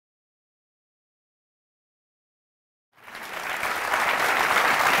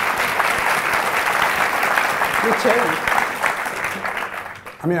a change.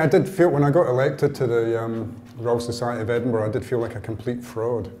 I mean, I did feel, when I got elected to the Royal Society of Edinburgh, I did feel like a complete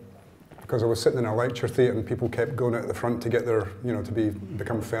fraud. Because I was sitting in a lecture theatre and people kept going out the front to get their, you know, to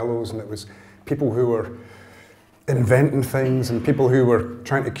become fellows, and it was people who were inventing things, and people who were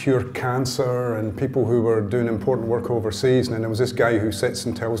trying to cure cancer, and people who were doing important work overseas, and then there was this guy who sits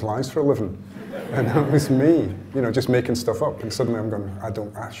and tells lies for a living. And that was me, you know, just making stuff up, and suddenly I'm going,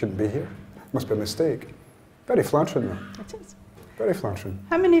 I shouldn't be here. Must be a mistake. Very flattering, though. It is. Very flattering.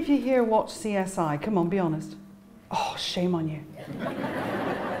 How many of you here watch CSI? Come on, be honest. Oh, shame on you.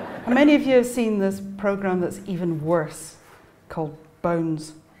 How many of you have seen this programme that's even worse, called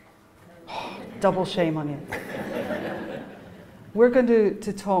Bones? Oh, double shame on you. We're going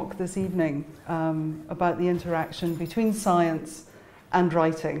to talk this evening about the interaction between science and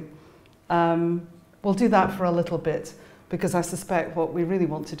writing. We'll do that for a little bit, because I suspect what we really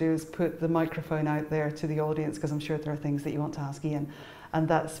want to do is put the microphone out there to the audience, because I'm sure there are things that you want to ask Ian, and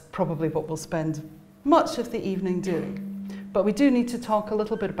that's probably what we'll spend much of the evening doing. But we do need to talk a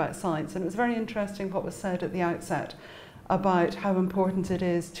little bit about science, and it was very interesting what was said at the outset about how important it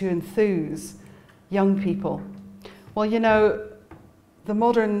is to enthuse young people. Well, you know, the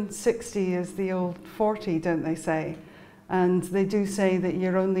modern 60 is the old 40, don't they say? And they do say that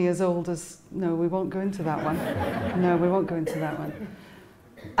you're only as old as... No, we won't go into that one. No, we won't go into that one.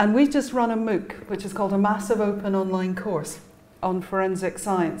 And we just run a MOOC, which is called a Massive Open Online Course on forensic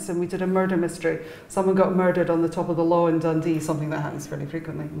science, and we did a murder mystery. Someone got murdered on the top of the law in Dundee, something that happens fairly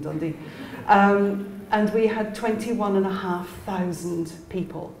frequently in Dundee. And we had 21,500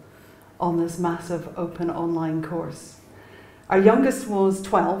 people on this massive open online course. Our youngest was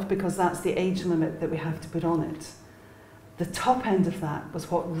 12, because that's the age limit that we have to put on it. The top end of that was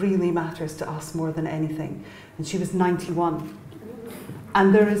what really matters to us more than anything, and she was 91.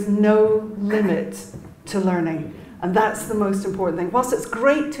 And there is no limit to learning. And that's the most important thing. Whilst it's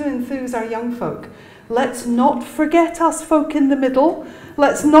great to enthuse our young folk, let's not forget us folk in the middle.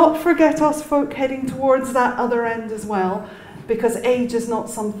 Let's not forget us folk heading towards that other end as well, because age is not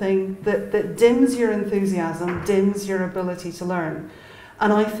something that dims your enthusiasm, dims your ability to learn.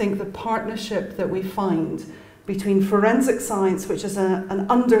 And I think the partnership that we find between forensic science, which is an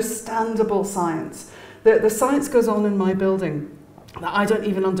understandable science, the science goes on in my building. I don't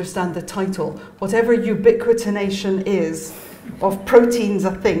even understand the title. Whatever ubiquitination is, of proteins,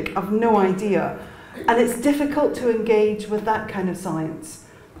 I think, I've no idea. And it's difficult to engage with that kind of science.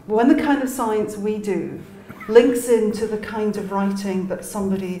 When the kind of science we do links into the kind of writing that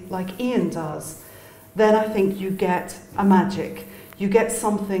somebody like Ian does, then I think you get a magic. You get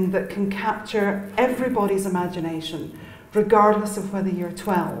something that can capture everybody's imagination, regardless of whether you're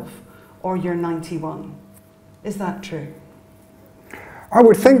 12 or you're 91. Is that true? I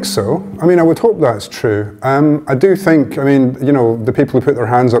would think so. I mean, I would hope that's true. I do think, I mean, you know, the people who put their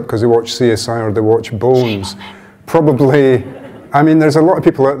hands up because they watch CSI or they watch Bones, probably, I mean, there's a lot of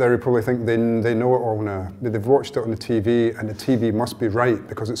people out there who probably think they know it all now. They've watched it on the TV, and the TV must be right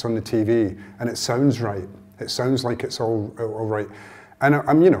because it's on the TV, and it sounds right. It sounds like it's all right.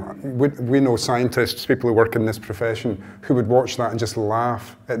 And you know, we know scientists, people who work in this profession, who would watch that and just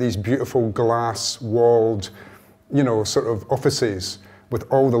laugh at these beautiful glass-walled, you know, sort of offices with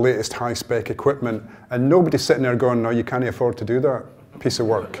all the latest high-spec equipment, and nobody's sitting there going, no, you can't afford to do that piece of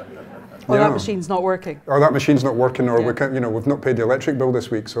work. Or that machine's not working. Or that machine's not working, or we can't, you know, we've not paid the electric bill this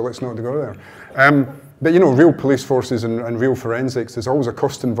week, so let's not go there. But you know, real police forces and real forensics, there's always a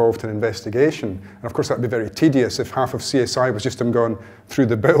cost involved in investigation. And of course that'd be very tedious if half of CSI was just them going through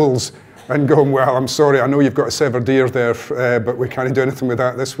the bills and going, well, I'm sorry, I know you've got a severed ear there, but we can't do anything with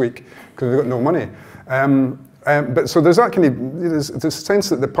that this week because we've got no money. But so there's that kind of, there's a sense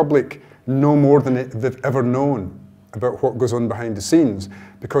that the public know more than they've ever known about what goes on behind the scenes,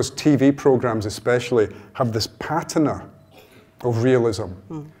 because TV programs especially have this patina of realism.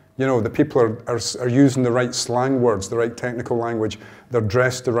 You know, the people are using the right slang words, the right technical language, they're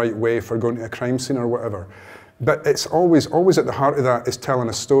dressed the right way for going to a crime scene or whatever. But it's always at the heart of that is telling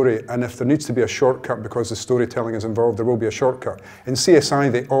a story, and if there needs to be a shortcut because the storytelling is involved, there will be a shortcut. In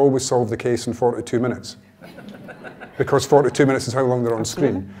CSI, they always solve the case in 42 minutes. Because 42 minutes is how long they're on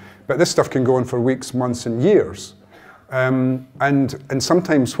screen. But this stuff can go on for weeks, months, and years. And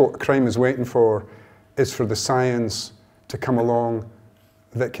sometimes what crime is waiting for is for the science to come along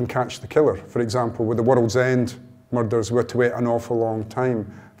that can catch the killer. For example, with the World's End murders, we had to wait an awful long time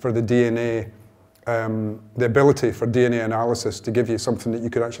for the DNA, the ability for DNA analysis to give you something that you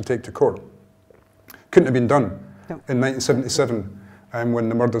could actually take to court. Couldn't have been done in 1977 when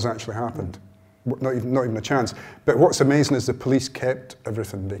the murders actually happened. not even a chance. But what's amazing is the police kept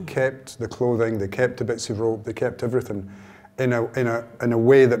everything. They kept the clothing, they kept the bits of rope, they kept everything in a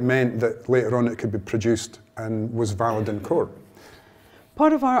way that meant that later on it could be produced and was valid in court.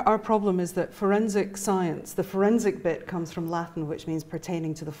 Part of our problem is that forensic science, the forensic bit comes from Latin, which means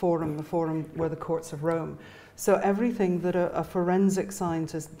pertaining to the forum were the courts of Rome. So everything that a forensic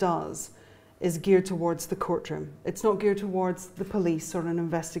scientist does is geared towards the courtroom. It's not geared towards the police or an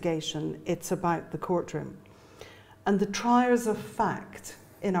investigation, it's about the courtroom. And the triers of fact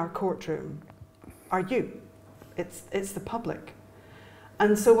in our courtroom are you. It's the public.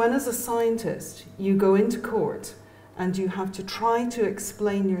 And so when as a scientist you go into court and you have to try to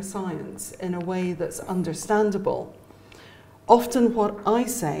explain your science in a way that's understandable, often what I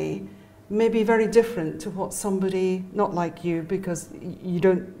say may be very different to what somebody, not like you, because you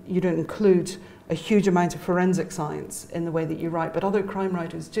don't include a huge amount of forensic science in the way that you write, but other crime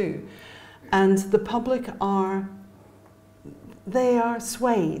writers do. And the public they are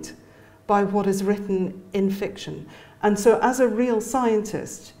swayed by what is written in fiction. And so as a real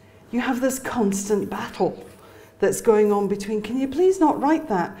scientist, you have this constant battle that's going on between, can you please not write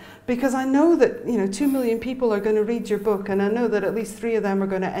that? Because I know that 2 million people are going to read your book, and I know that at least 3 of them are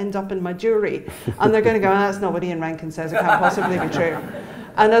going to end up in my jury, and they're going to go, that's not what Ian Rankin says, it can't possibly be true.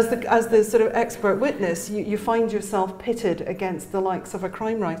 And as the sort of expert witness, you find yourself pitted against the likes of a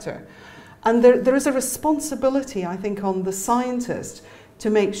crime writer. And there is a responsibility, I think, on the scientist to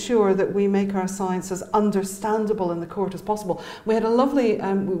make sure that we make our science as understandable in the court as possible. We had a lovely,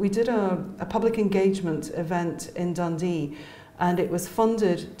 we did a public engagement event in Dundee, and it was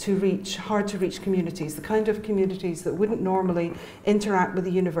funded to reach hard-to-reach communities, the kind of communities that wouldn't normally interact with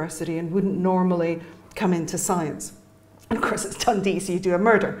the university and wouldn't normally come into science. And of course it's Dundee, so you do a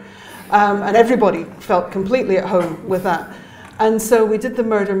murder. And everybody felt completely at home with that. And so we did the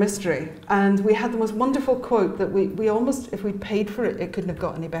murder mystery, and we had the most wonderful quote that we almost, if we'd paid for it, it couldn't have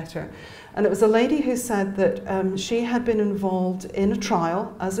got any better. And it was a lady who said that she had been involved in a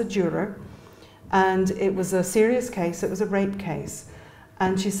trial as a juror, and it was a serious case, it was a rape case.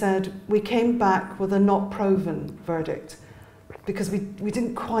 And she said, we came back with a not proven verdict because we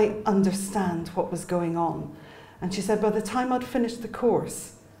didn't quite understand what was going on. And she said, by the time I'd finished the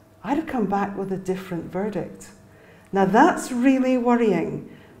course, I'd have come back with a different verdict. Now that's really worrying,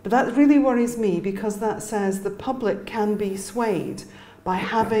 but that really worries me because that says the public can be swayed by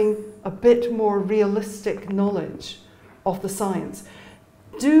having a bit more realistic knowledge of the science.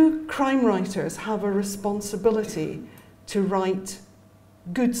 Do crime writers have a responsibility to write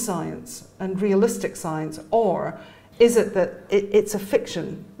good science and realistic science, or is it that it's a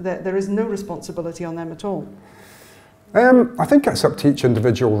fiction, that there is no responsibility on them at all? I think it's up to each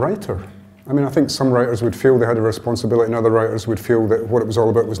individual writer. I mean, I think some writers would feel they had a responsibility and other writers would feel that what it was all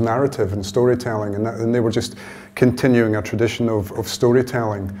about was narrative and storytelling, and they were just continuing a tradition of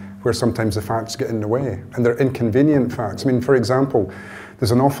storytelling where sometimes the facts get in the way, and they're inconvenient facts. I mean, for example,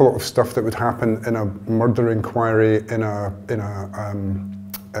 there's an awful lot of stuff that would happen in a murder inquiry, in a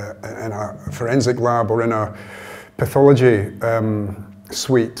forensic lab or in a pathology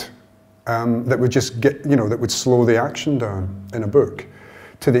suite that would just get, that would slow the action down in a book,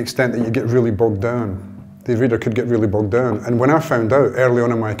 to the extent that you get really bogged down. The reader could get really bogged down. And when I found out early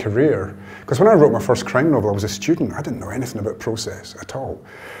on in my career, because when I wrote my first crime novel, I was a student, I didn't know anything about process at all.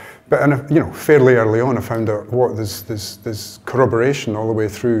 But fairly early on, I found out there's corroboration all the way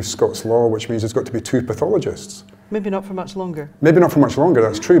through Scots law, which means there's got to be 2 pathologists. Maybe not for much longer. Maybe not for much longer,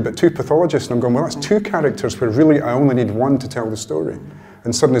 that's true, but 2 pathologists, and I'm going, well, that's 2 characters where really I only need 1 to tell the story.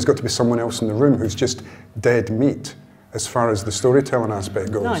 And suddenly there's got to be someone else in the room who's just dead meat as far as the storytelling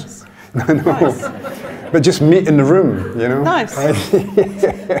aspect goes. Nice. I know. Nice. But just meat in the room, Nice.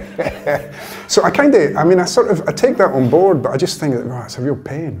 So I take that on board, but I just think that, oh, it's a real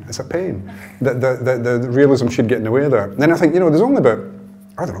pain. It's a pain that the realism should get in the way of that. And then I think, there's only about,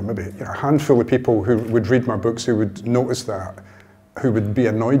 I don't know, maybe a handful of people who would read my books who would notice that, who would be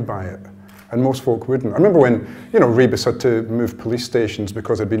annoyed by it. And most folk wouldn't. I remember when, Rebus had to move police stations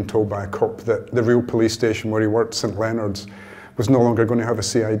because I'd been told by a cop that the real police station where he worked, St Leonard's, was no longer going to have a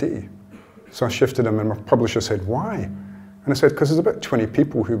CID. So I shifted him, and my publisher said, why? And I said, because there's about 20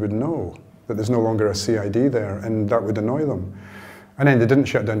 people who would know that there's no longer a CID there, and that would annoy them. And then they didn't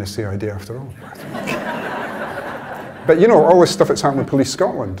shut down the CID after all. But all this stuff that's happened with Police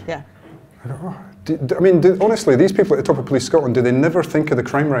Scotland. Yeah. I go, oh. Honestly, these people at the top of Police Scotland, do they never think of the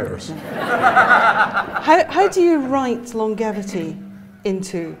crime writers? How do you write longevity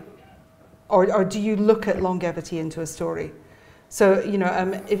into, or do you look at longevity into a story? So, you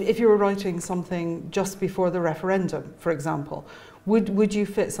know, if you were writing something just before the referendum, for example, would you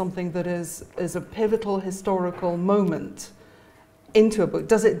fit something that is a pivotal historical moment into a book?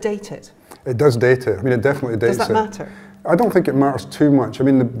 Does it date it? It does date it. I mean, it definitely dates it. Does that matter? I don't think it matters too much. I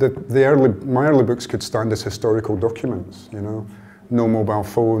mean, my early books could stand as historical documents, you know. No mobile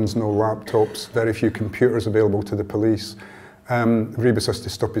phones, no laptops, very few computers available to the police. Rebus has to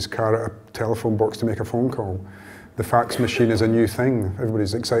stop his car at a telephone box to make a phone call. The fax machine is a new thing.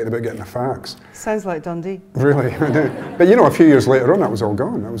 Everybody's excited about getting a fax. Sounds like Dundee. Really, I do. But you know, a few years later on, that was all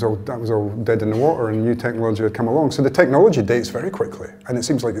gone. That was all dead in the water, and new technology had come along. So the technology dates very quickly, and it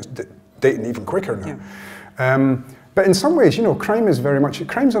seems like it's dating even quicker now. Yeah. But in some ways, you know, crime is very much,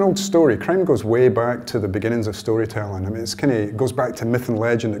 crime's an old story. Crime goes way back to the beginnings of storytelling. I mean, it goes back to myth and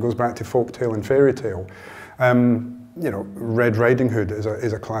legend, it goes back to folk tale and fairy tale. You know, Red Riding Hood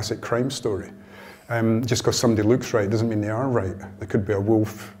is a classic crime story. Just because somebody looks right doesn't mean they are right. There could be a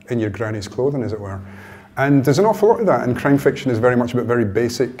wolf in your granny's clothing, as it were. And there's an awful lot of that, and crime fiction is very much about very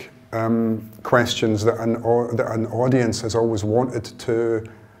basic questions that an audience has always wanted to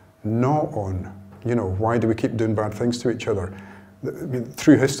gnaw on. You know, why do we keep doing bad things to each other? I mean,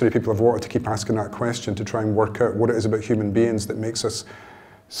 through history, people have wanted to keep asking that question to try and work out what it is about human beings that makes us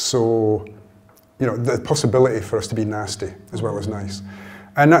so, you know, the possibility for us to be nasty as well as nice.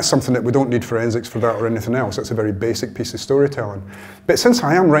 And that's something that we don't need forensics for that or anything else. That's a very basic piece of storytelling. But since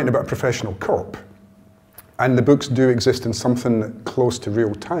I am writing about a professional cop, and the books do exist in something close to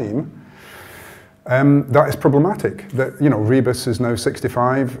real time, that is problematic. That, you know, Rebus is now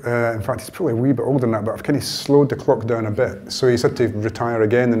 65. In fact, he's probably a wee bit older than that, but I've kind of slowed the clock down a bit. So he's had to retire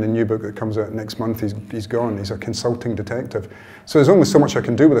again in the new book that comes out next month. He's gone. He's a consulting detective. So there's only so much I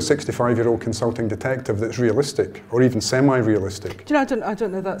can do with a 65-year-old consulting detective that's realistic, or even semi-realistic. Do you know, I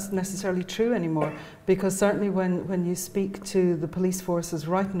don't know that's necessarily true anymore, because certainly when you speak to the police forces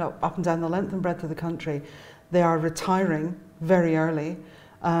right up and down the length and breadth of the country, they are retiring very early.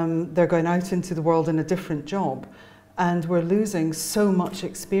 They're going out into the world in a different job, and we're losing so much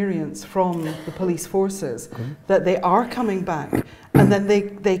experience from the police forces that they are coming back, and then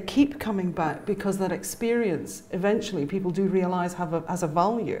they keep coming back because that experience eventually people do realise has a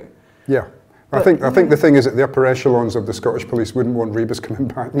value. Yeah. I think the thing is that the upper echelons of the Scottish police wouldn't want Rebus coming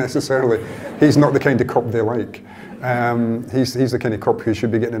back necessarily. He's not the kind of cop they like. He's the kind of cop who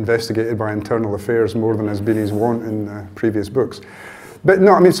should be getting investigated by internal affairs more than has been his wont in previous books. But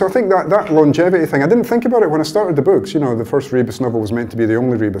no, I mean, so I think that longevity thing, I didn't think about it when I started the books. You know, the first Rebus novel was meant to be the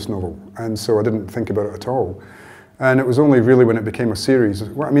only Rebus novel, and so I didn't think about it at all. And it was only really when it became a series.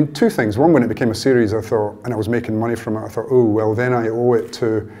 Well, I mean, two things. One, when it became a series, I thought, and I was making money from it, I thought, oh, well, then I owe it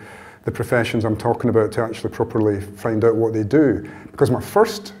to the professions I'm talking about to actually properly find out what they do. Because my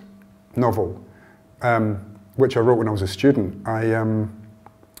first novel, which I wrote when I was a student,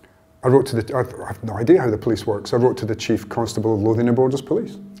 I wrote to I have no idea how the police works. I wrote to the Chief Constable of Lothian and Borders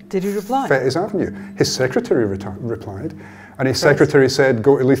Police. Did he reply? Fettes Avenue. His secretary replied, and his secretary said,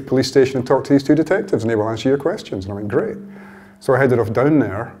 go to Leith Police Station and talk to these two detectives and they will answer your questions. And I went, great. So I headed off down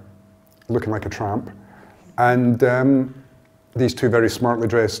there, looking like a tramp, and these two very smartly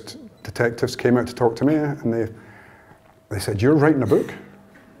dressed detectives came out to talk to me, and they said, you're writing a book?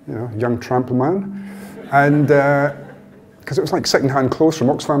 You know, young tramp man. And because it was like second-hand clothes from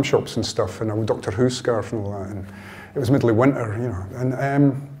Oxfam shops and stuff, and a Doctor Who scarf and all that, and it was middle of winter, you know.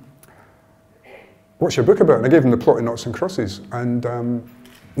 And what's your book about? And I gave them the plot in Noughts and Crosses, and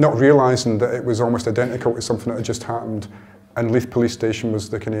not realising that it was almost identical to something that had just happened, and Leith Police Station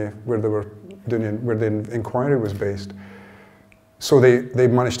was the kind of where they were doing where the inquiry was based. So they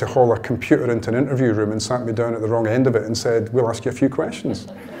managed to haul a computer into an interview room and sat me down at the wrong end of it and said, we'll ask you a few questions.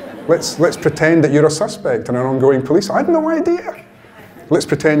 Let's pretend that you're a suspect in an ongoing police. I had no idea. Let's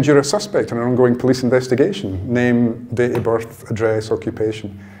pretend you're a suspect in an ongoing police investigation. Name, date of birth, address,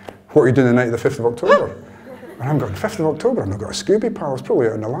 occupation. What are you doing the night of the 5th of October? And I'm going, 5th of October? I've not got a Scooby pal. It's probably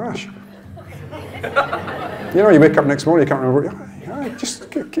out in the lash. You know, you wake up next morning, you can't remember. Just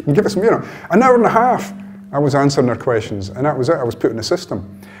give us, you know, an hour and a half. I was answering their questions, and that was it. I was put in the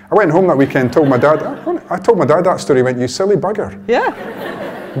system. I went home that weekend, told my dad. I told my dad that story. He went, "You silly bugger."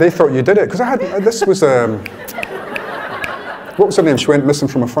 Yeah. They thought you did it because I had. This was what was her name? She went missing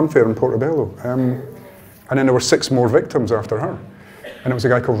from a fun fair in Portobello, and then there were 6 more victims after her, and it was a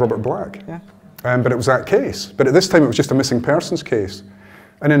guy called Robert Black. Yeah. But it was that case. But at this time, it was just a missing persons case,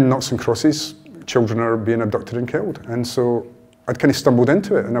 and in Noughts and Crosses, children are being abducted and killed, and so I'd kind of stumbled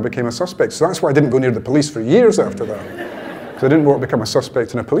into it and I became a suspect. So that's why I didn't go near the police for years after that. So I didn't want to become a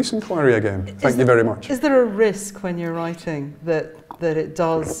suspect in a police inquiry again. Thank you very much. Is there a risk when you're writing that it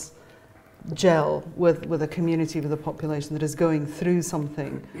does gel with a community, with a population that is going through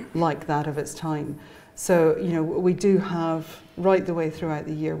something like that of its time. So, you know, we do have, right the way throughout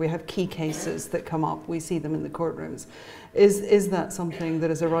the year, we have key cases that come up, we see them in the courtrooms. Is that something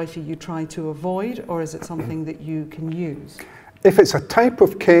that as a writer you try to avoid, or is it something that you can use? If it's a type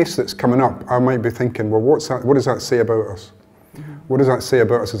of case that's coming up, I might be thinking, well, what does that say about us? Mm-hmm. What does that say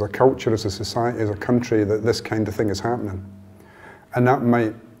about us as a culture, as a society, as a country, that this kind of thing is happening? And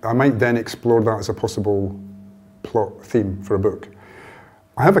I might then explore that as a possible plot theme for a book.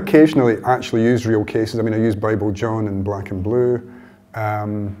 I have occasionally actually used real cases. I mean, I used Bible John in Black and Blue,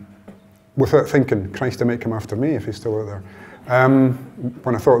 without thinking, Christ, I might come after me if he's still out there.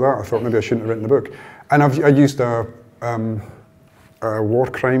 When I thought that, I thought maybe I shouldn't have written the book. And I used a war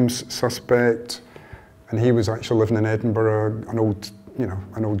crimes suspect, and he was actually living in Edinburgh, an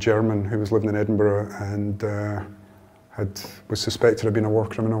old German who was living in Edinburgh and was suspected of being a war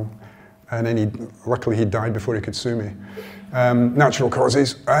criminal. And then luckily he died before he could sue me. Natural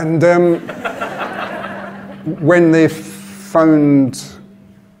causes. And when they found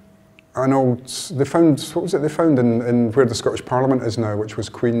what was it they found in where the Scottish Parliament is now, which was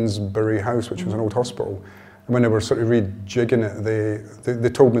Queensberry House, which was an old hospital. And when they were sort of rejigging it, they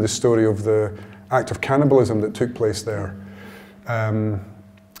told me the story of the act of cannibalism that took place there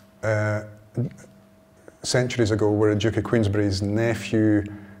centuries ago, where the Duke of Queensberry's nephew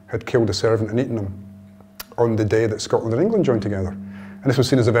had killed a servant and eaten him on the day that Scotland and England joined together. And this was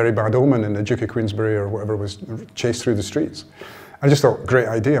seen as a very bad omen, and the Duke of Queensberry or whatever was chased through the streets. I just thought, great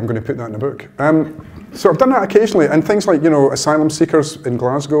idea, I'm going to put that in a book. So I've done that occasionally, and things like, you know, asylum seekers in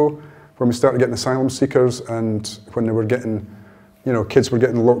Glasgow, when we started getting asylum seekers, and when they were getting, you know, kids were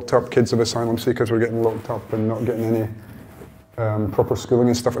getting locked up, kids of asylum seekers were getting locked up and not getting any proper schooling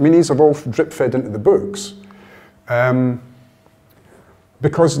and stuff. I mean, these have all drip-fed into the books.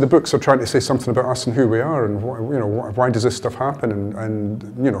 Because the books are trying to say something about us and who we are, and why does this stuff happen, and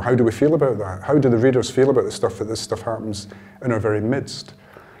you know, how do we feel about that? How do the readers feel about the stuff that this stuff happens in our very midst?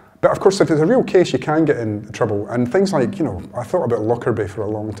 But of course, if it's a real case, you can get in trouble. And things like, you know, I thought about Lockerbie for a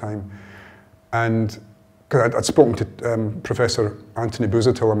long time, and because I'd spoken to Professor Anthony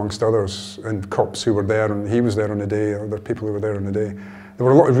Buzatil, amongst others, and cops who were there, and he was there on the day, or other people who were there on the day. There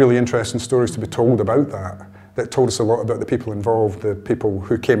were a lot of really interesting stories to be told about that told us a lot about the people involved, the people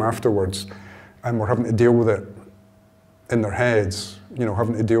who came afterwards, and were having to deal with it in their heads, you know,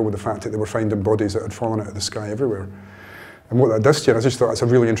 having to deal with the fact that they were finding bodies that had fallen out of the sky everywhere. And what that does to you, I just thought that's a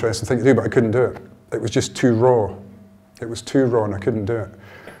really interesting thing to do, but I couldn't do it. It was just too raw. It was too raw, and I couldn't do it.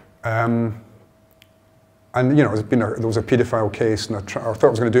 And you know, there was a paedophile case, and I thought I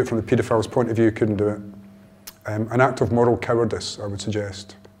was going to do it from the paedophile's point of view, couldn't do it. An act of moral cowardice, I would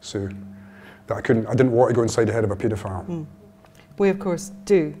suggest, Sue. That I didn't want to go inside the head of a paedophile. Mm. We of course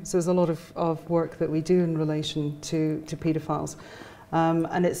do. So there's a lot of work that we do in relation to paedophiles.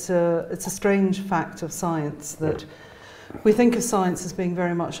 And it's a strange fact of science that we think of science as being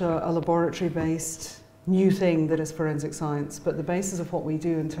very much a laboratory-based new thing that is forensic science, but the basis of what we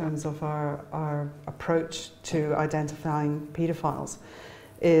do in terms of our approach to identifying paedophiles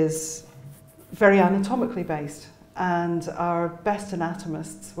is very anatomically based. And our best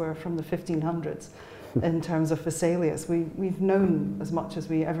anatomists were from the 1500s in terms of Vesalius. We've known as much as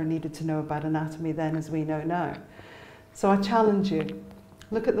we ever needed to know about anatomy then as we know now. So I challenge you,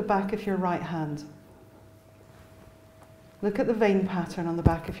 look at the back of your right hand. Look at the vein pattern on the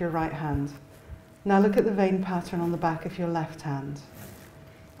back of your right hand. Now look at the vein pattern on the back of your left hand.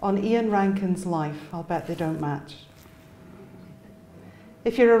 On Ian Rankin's life, I'll bet they don't match.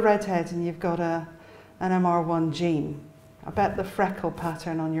 If you're a redhead and you've got an MR1 gene, I bet the freckle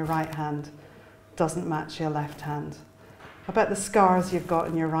pattern on your right hand doesn't match your left hand. I bet the scars you've got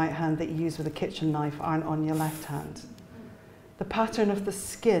in your right hand that you use with a kitchen knife aren't on your left hand. The pattern of the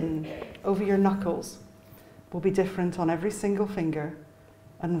skin over your knuckles will be different on every single finger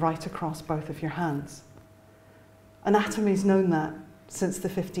and right across both of your hands. Anatomy's known that since the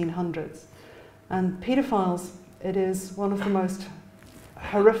 1500s. And paedophiles, it is one of the most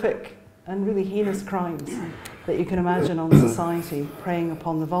horrific and really heinous crimes that you can imagine on society, preying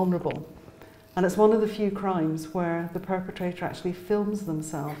upon the vulnerable. And it's one of the few crimes where the perpetrator actually films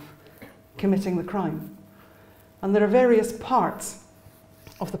themselves committing the crime. And there are various parts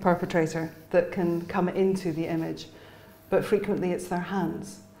of the perpetrator that can come into the image, but frequently it's their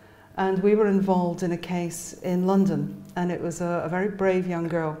hands. And we were involved in a case in London, and it was a very brave young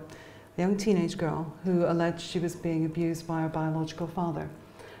girl, a young teenage girl, who alleged she was being abused by her biological father.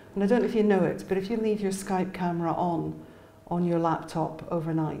 And I don't know if you know it, but if you leave your Skype camera on your laptop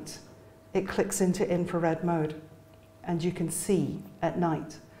overnight, it clicks into infrared mode, and you can see at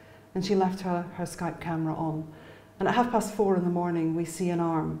night. and she left her Skype camera on. And at 4:30 in the morning, we see an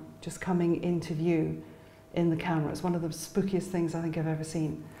arm just coming into view in the camera. It's one of the spookiest things I think I've ever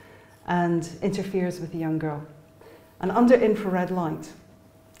seen, and interferes with the young girl. And under infrared light,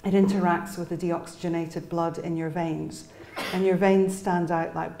 it interacts with the deoxygenated blood in your veins, and your veins stand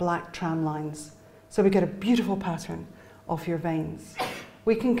out like black tram lines. So we get a beautiful pattern of your veins.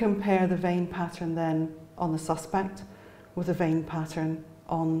 We can compare the vein pattern then on the suspect with a vein pattern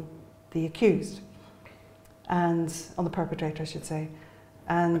on the accused, and on the perpetrator, I should say.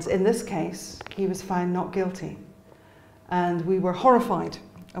 And in this case, he was found not guilty. And we were horrified,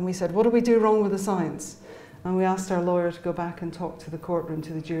 and we said, what do we do wrong with the science? And we asked our lawyer to go back and talk to the courtroom,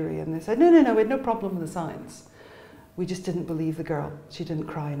 to the jury, and they said, no, we had no problem with the science. We just didn't believe the girl. She didn't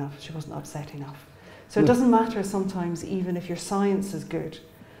cry enough. She wasn't upset enough. So it doesn't matter sometimes, even if your science is good.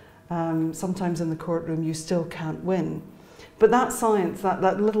 Sometimes in the courtroom you still can't win. But that science,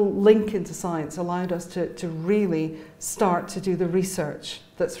 that little link into science allowed us to really start to do the research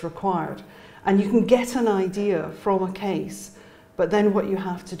that's required. And you can get an idea from a case, but then what you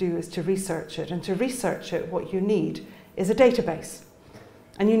have to do is to research it. And to research it, what you need is a database.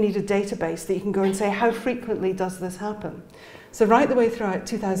 And you need a database that you can go and say, how frequently does this happen? So right the way throughout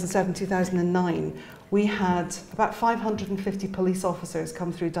 2007, 2009, we had about 550 police officers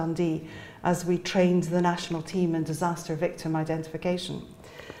come through Dundee as we trained the national team in disaster victim identification.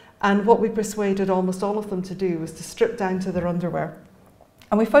 And what we persuaded almost all of them to do was to strip down to their underwear.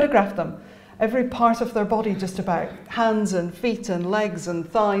 And we photographed them, every part of their body just about, hands and feet and legs and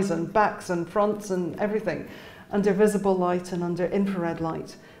thighs and backs and fronts and everything, under visible light and under infrared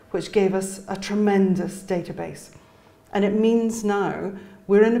light, which gave us a tremendous database. And it means now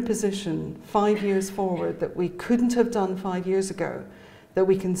we're in a position 5 years forward that we couldn't have done 5 years ago, that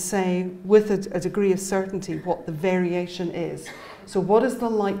we can say with a degree of certainty what the variation is. So what is the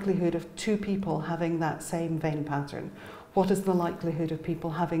likelihood of two people having that same vein pattern? What is the likelihood of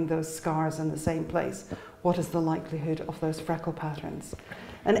people having those scars in the same place? What is the likelihood of those freckle patterns?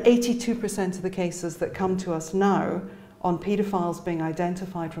 And 82% of the cases that come to us now on paedophiles being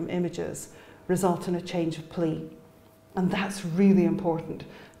identified from images result in a change of plea. And that's really important,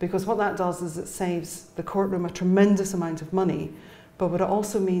 because what that does is it saves the courtroom a tremendous amount of money, but what it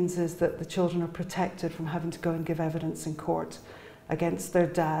also means is that the children are protected from having to go and give evidence in court against their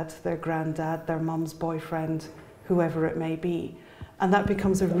dad, their granddad, their mum's boyfriend, whoever it may be. And that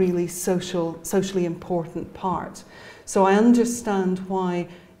becomes a really socially important part. So I understand why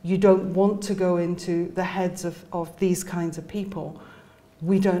you don't want to go into the heads of these kinds of people.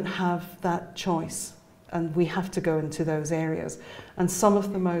 We don't have that choice, and we have to go into those areas. And some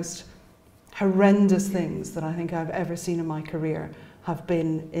of the most horrendous things that I think I've ever seen in my career have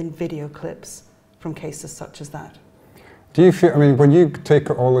been in video clips from cases such as that. Do you feel, I mean, when you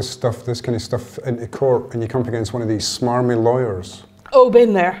take all this stuff, this kind of stuff into court, and you come up against one of these smarmy lawyers? Oh,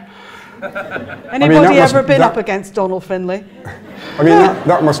 been there. Anybody ever been up against Donald Finlay? I mean,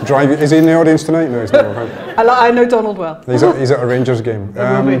 that must drive you. Is he in the audience tonight? No, he's not. I know Donald well. He's at a Rangers game.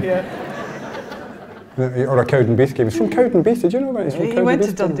 Or a Cowdenbeath game. He's from Cowdenbeath. Did you know that? He's from He went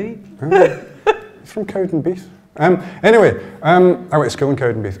to Dundee. He's from Cowdenbeath. Anyway, I went to school in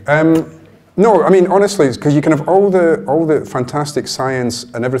Cowdenbeath. No, I mean, honestly, it's because you can have all the fantastic science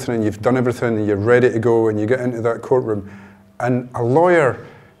and everything, and you've done everything, and you're ready to go, and you get into that courtroom, and a lawyer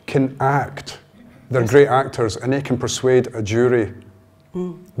can act. They're great actors, and they can persuade a jury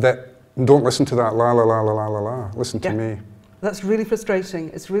that don't listen to that la la la la la la la. Listen to me. That's really frustrating.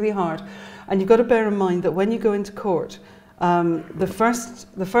 It's really hard, and you've got to bear in mind that when you go into court, the first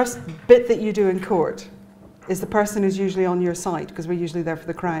bit that you do in court is the person who's usually on your side, because we're usually there for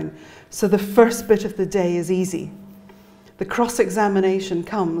the Crown. So the first bit of the day is easy. The cross-examination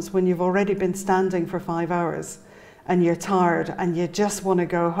comes when you've already been standing for 5 hours and you're tired and you just want to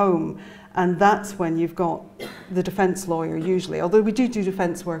go home. And that's when you've got the defence lawyer usually, although we do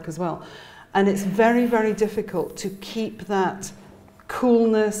defence work as well. And it's very, very difficult to keep that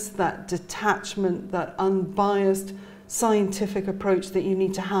coolness, that detachment, that unbiased scientific approach that you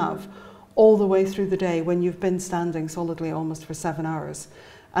need to have all the way through the day when you've been standing solidly almost for 7 hours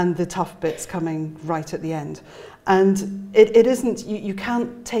and the tough bits coming right at the end. And it isn't, you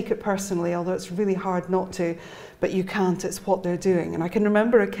can't take it personally, although it's really hard not to, but you can't, it's what they're doing. And I can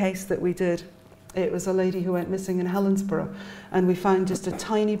remember a case that we did. It was a lady who went missing in Helensburgh, and we found just a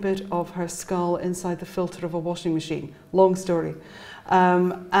tiny bit of her skull inside the filter of a washing machine. Long story.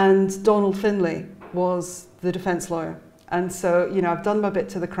 And Donald Finlay was the defence lawyer. And so, you know, I've done my bit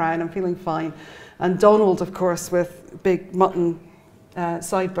to the Crown, I'm feeling fine. And Donald, of course, with big mutton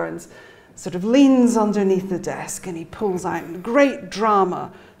sideburns, sort of leans underneath the desk and he pulls out, great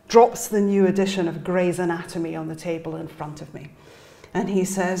drama, drops the new edition of Grey's Anatomy on the table in front of me. And he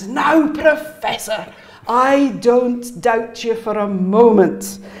says, "Now, Professor, I don't doubt you for a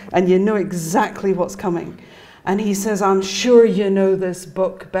moment." And you know exactly what's coming. And he says, "I'm sure you know this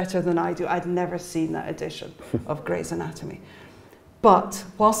book better than I do." I'd never seen that edition of Grey's Anatomy. But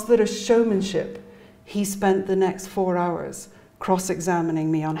whilst there is showmanship, he spent the next 4 hours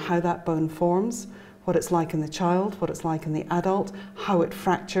cross-examining me on how that bone forms, what it's like in the child, what it's like in the adult, how it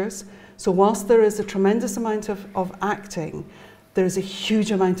fractures. So whilst there is a tremendous amount of acting, there is a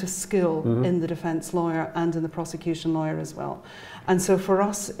huge amount of skill in the defence lawyer and in the prosecution lawyer as well. And so for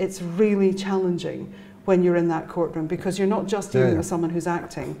us, it's really challenging when you're in that courtroom, because you're not just dealing with someone who's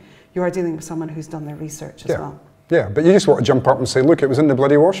acting, you are dealing with someone who's done their research as well. Yeah, but you just want to jump up and say, "Look, it was in the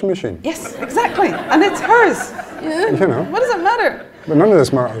bloody washing machine." Yes, exactly, and it's hers. Yeah. You know. What does it matter? But none of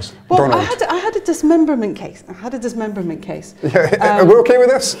this matters. Well, I had a dismemberment case. Yeah, are we okay with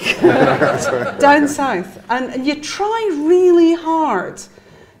this? Down south, and you try really hard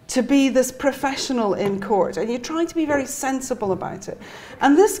to be this professional in court, and you try to be very sensible about it.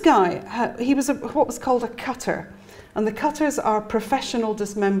 And this guy, he was what was called a cutter. And the cutters are professional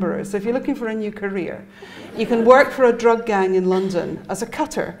dismemberers. So if you're looking for a new career, you can work for a drug gang in London as a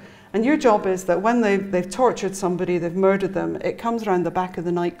cutter. And your job is that when they've tortured somebody, they've murdered them, it comes around the back of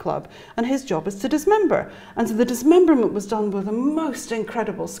the nightclub, and his job is to dismember. And so the dismemberment was done with the most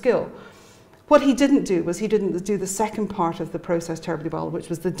incredible skill. What he didn't do was he didn't do the second part of the process terribly well, which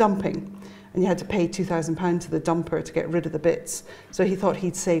was the dumping. And you had to pay £2,000 to the dumper to get rid of the bits. So he thought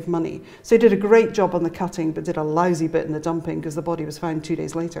he'd save money. So he did a great job on the cutting, but did a lousy bit in the dumping because the body was found 2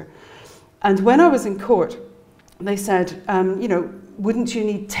 days later. And when I was in court, they said, you know, wouldn't you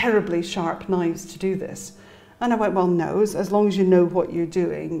need terribly sharp knives to do this? And I went, well, no, as long as you know what you're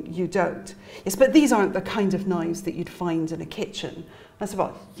doing, you don't. Yes, but these aren't the kind of knives that you'd find in a kitchen. I said,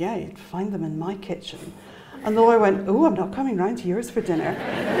 well, yeah, you'd find them in my kitchen. And the lawyer went, oh, I'm not coming round to yours for dinner.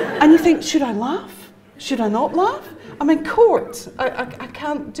 And you think, should I laugh? Should I not laugh? I'm in court. I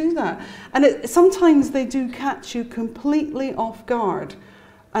can't do that. And sometimes they do catch you completely off guard.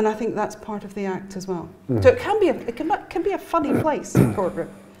 And I think that's part of the act as well. So it can be a funny place, courtroom.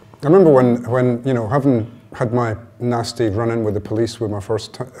 I remember when you know, having had my nasty run-in with the police with my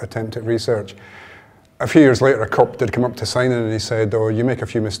first attempt at research, a few years later a cop did come up to sign in and he said, "Oh, you make a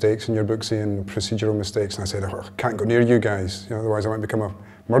few mistakes in your book, Ian, procedural mistakes." And I said, "Oh, I can't go near you guys, you know, otherwise I might become a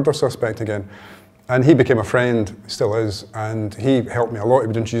murder suspect again." And he became a friend, still is, and he helped me a lot. He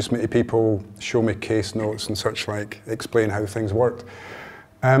would introduce me to people, show me case notes and such like, explain how things worked.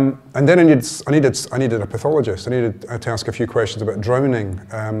 And then I needed a pathologist. I needed to ask a few questions about drowning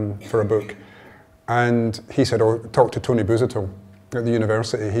for a book. And he said, "Oh, talk to Tony Buzitil at the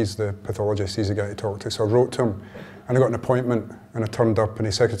university. He's the pathologist, he's the guy to talk to." So I wrote to him, and I got an appointment, and I turned up, and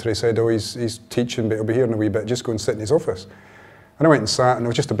his secretary said, "Oh, he's teaching, but he'll be here in a wee bit. Just go and sit in his office." And I went and sat, and there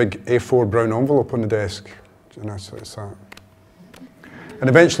was just a big A4 brown envelope on the desk, and I sort of sat. And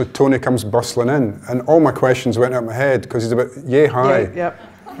eventually Tony comes bustling in, and all my questions went out of my head, because he's about yay high. Yeah, yep.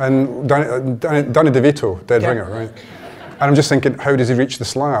 And Danny DeVito, dead ringer, right? And I'm just thinking, how does he reach the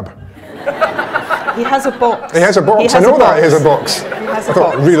slab? He has a box. He has a box. I know that he has a box. He has I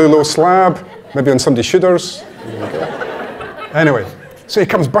thought, really low slab, maybe on somebody's shoulders. Anyway, so he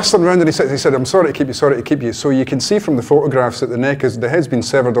comes bustling around and he said, "I'm sorry to keep you, sorry to keep you." So you can see from the photographs that the head's been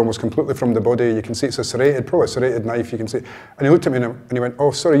severed almost completely from the body. You can see it's a probably a serrated knife, you can see. And he looked at me and he went,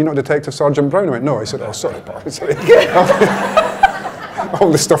 "Oh, sorry, you're not Detective Sergeant Brown?" I went, "No." I said, "Oh, sorry, Bob." Sorry.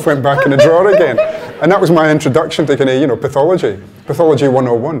 All the stuff went back in the drawer again. And that was my introduction to kind of, you know, pathology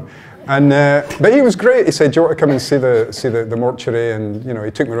 101. And but he was great. He said, "Do you want to come and see the mortuary?" And you know,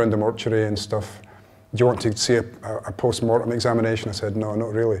 he took me around the mortuary and stuff. "Do you want to see a post-mortem examination?" I said, "No,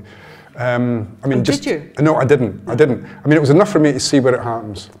 not really." I mean, did you? No, I didn't. I didn't. I mean, it was enough for me to see where it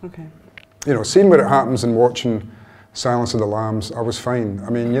happens. Okay. You know, seeing where it happens and watching Silence of the Lambs, I was fine. I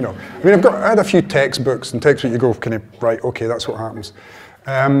mean, you know, I had a few textbooks and texts where you go kind of, right, okay, that's what happens.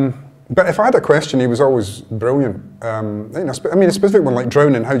 But if I had a question, he was always brilliant. You know, I mean, a specific one like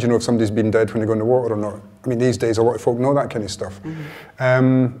drowning, how do you know if somebody's been dead when you go in the water or not? I mean, these days a lot of folk know that kind of stuff.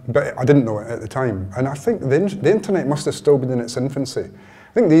 But I didn't know it at the time. And I think the internet must have still been in its infancy.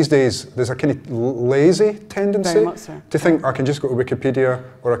 I think these days there's a kind of lazy tendency to think I can just go to Wikipedia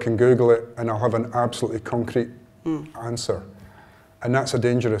or I can Google it and I'll have an absolutely concrete answer. And that's a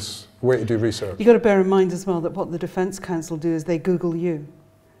dangerous way to do research. You've got to bear in mind as well that what the Defence Counsel do is they Google you.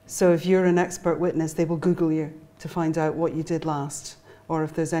 So if you're an expert witness, they will Google you to find out what you did last or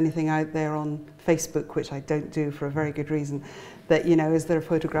if there's anything out there on Facebook, which I don't do for a very good reason, that, you know, is there a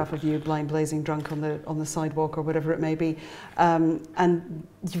photograph of you blind blazing drunk on the sidewalk or whatever it may be, and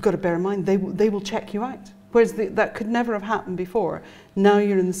you've got to bear in mind they will check you out. Whereas that could never have happened before. Now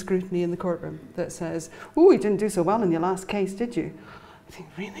you're in the scrutiny in the courtroom that says, "Oh, you didn't do so well in your last case, did you?" I think,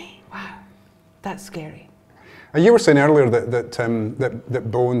 really? Wow, that's scary. You were saying earlier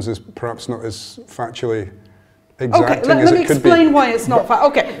that Bones is perhaps not as factually exacting as it could be. Let me explain why it's not fact.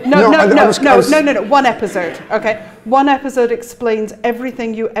 Okay, no. One episode. Okay, one episode explains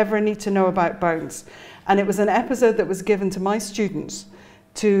everything you ever need to know about Bones, and it was an episode that was given to my students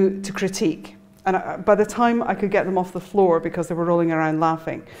to critique. And by the time I could get them off the floor because they were rolling around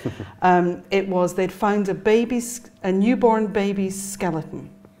laughing, they'd found a newborn baby's skeleton.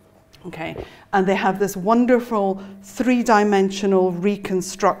 Okay, and they have this wonderful 3-dimensional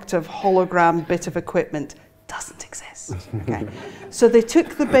reconstructive hologram bit of equipment. Doesn't exist. Okay, so they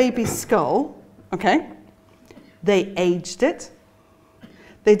took the baby's skull. Okay, they aged it.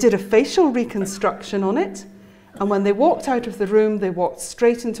 They did a facial reconstruction on it. And when they walked out of the room, they walked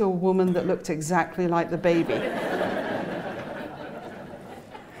straight into a woman that looked exactly like the baby.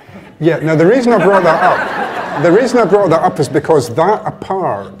 Yeah, now the reason I brought that up is because that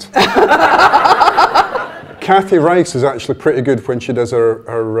apart, Kathy Rice is actually pretty good when she does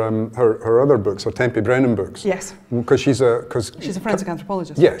her other books, her Tempe Brennan books. Yes. Because she's a forensic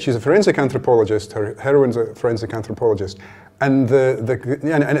anthropologist. Yeah, she's a forensic anthropologist. Her heroine's a forensic anthropologist, and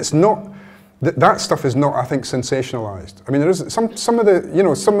and it's not. That stuff is not, I think, sensationalized. I mean, there is some of the, you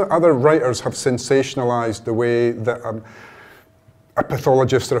know, some other writers have sensationalized the way that a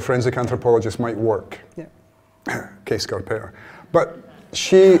pathologist or a forensic anthropologist might work. Yeah. Case Scarpetta. But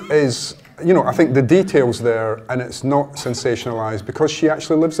she is, you know, I think the details there, and it's not sensationalized because she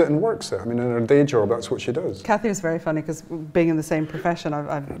actually lives it and works it. I mean, in her day job, that's what she does. Kathy is very funny because being in the same profession,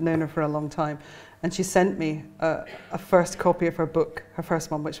 I've known her for a long time. And she sent me a first copy of her book, her first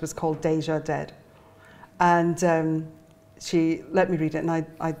one, which was called Deja Dead. And she let me read it, and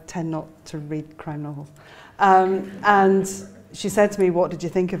I tend not to read crime novels. And she said to me, "What did you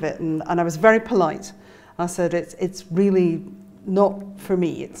think of it?" And I was very polite. I said, it's really not for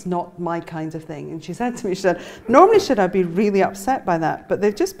me, it's not my kind of thing. And she said to me, she said, "Normally should I be really upset by that, but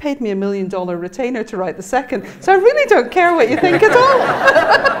they've just paid me $1 million retainer to write the second, so I really don't care what you think at all."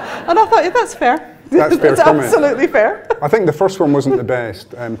 And I thought, yeah, that's fair. That's fair. That's absolutely fair. I think the first one wasn't the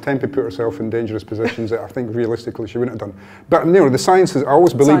best. Tempe put herself in dangerous positions that I think realistically she wouldn't have done. But you know, the science is, I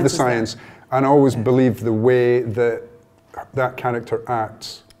always believe the science, and I always believe the way that character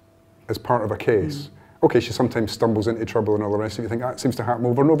acts as part of a case. Okay, she sometimes stumbles into trouble and all the rest of it. You think that seems to happen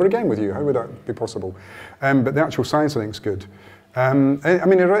over and over again with you. How would that be possible? But the actual science, I think, is good. I mean,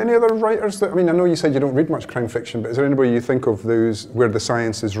 are there any other writers that, I mean, I know you said you don't read much crime fiction, but is there anybody you think of those where the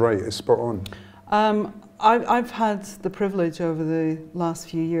science is right, is spot on? I've had the privilege over the last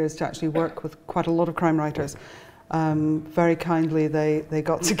few years to actually work with quite a lot of crime writers. Very kindly, they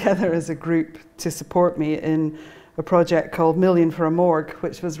got together as a group to support me in a project called Million for a Morgue,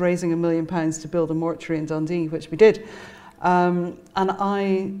 which was raising £1 million to build a mortuary in Dundee, which we did. And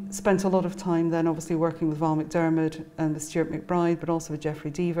I spent a lot of time then obviously working with Val McDermott and with Stuart McBride, but also with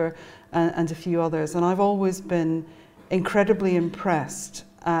Jeffrey Deaver and a few others. And I've always been incredibly impressed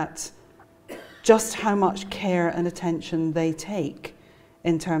at just how much care and attention they take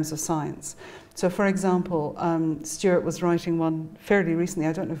in terms of science. So for example, Stuart was writing one fairly recently,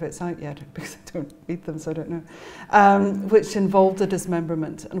 I don't know if it's out yet because I don't read them, so I don't know, which involved a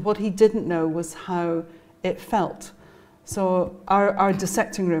dismemberment. And what he didn't know was how it felt. So our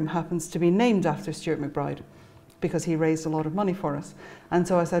dissecting room happens to be named after Stuart McBride because he raised a lot of money for us. And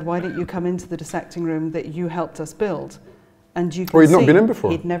so I said, why don't you come into the dissecting room that you helped us build? And you can he'd not been in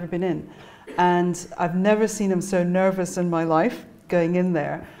before? He'd never been in. And I've never seen him so nervous in my life going in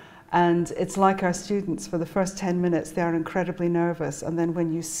there. And it's like our students, for the first 10 minutes, they are incredibly nervous. And then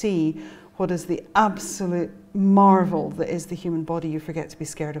when you see what is the absolute marvel that is the human body, you forget to be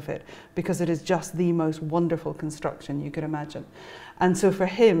scared of it, because it is just the most wonderful construction you could imagine. And so for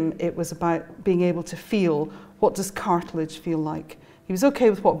him, it was about being able to feel, what does cartilage feel like? He was okay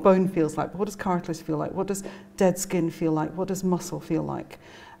with what bone feels like, but what does cartilage feel like? What does dead skin feel like? What does muscle feel like?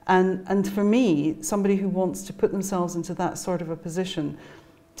 And for me, somebody who wants to put themselves into that sort of a position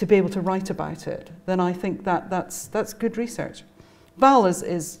to be able to write about it, then I think that's good research. Val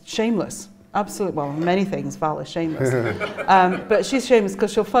is shameless. Absolutely, well, many things. Val is shameless. But she's shameless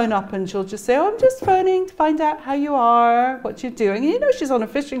because she'll phone up and she'll just say, oh, I'm just phoning to find out how you are, what you're doing. And you know she's on a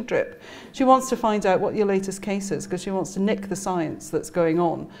fishing trip. She wants to find out what your latest case is because she wants to nick the science that's going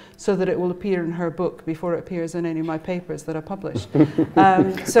on so that it will appear in her book before it appears in any of my papers that I publish. So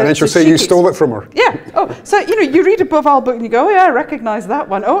and then she'll say you stole it from her. Yeah. Oh, so, you know, you read a Val book and you go, oh, yeah, I recognise that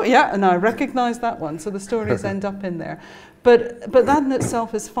one. Oh, yeah, and I recognise that one. So the stories end up in there. But that in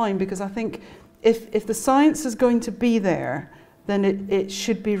itself is fine because I think if the science is going to be there, then it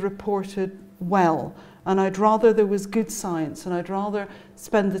should be reported well. And I'd rather there was good science, and I'd rather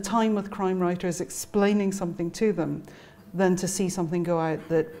spend the time with crime writers explaining something to them than to see something go out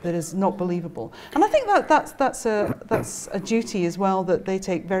that is not believable. And I think that's a duty as well that they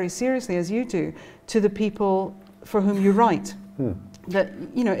take very seriously, as you do, to the people for whom you write. That,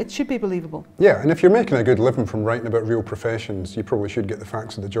 you know, it should be believable. Yeah, and if you're making a good living from writing about real professions, you probably should get the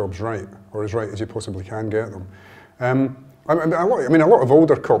facts of the jobs right, or as right as you possibly can get them. I mean, a lot of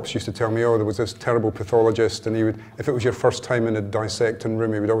older cops used to tell me, oh, there was this terrible pathologist, and he would, if it was your first time in a dissecting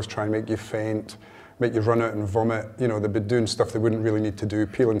room, he would always try and make you faint, make you run out and vomit. You know, they'd be doing stuff they wouldn't really need to do,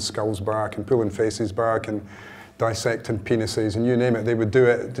 peeling skulls back and pulling faces back and dissecting penises, and you name it, they would do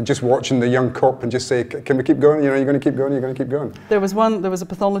it. Just watching the young cop and just say, "Can we keep going? You know, you're going to keep going. You're going to keep going." There was a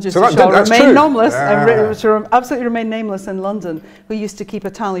pathologist who shall remain nameless, absolutely remain nameless in London, who used to keep a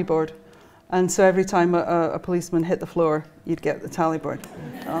tally board, and so every time a policeman hit the floor, you'd get the tally board.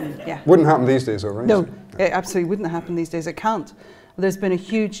 Yeah. Wouldn't happen these days, though, right? No, it absolutely wouldn't happen these days. It can't. There's been a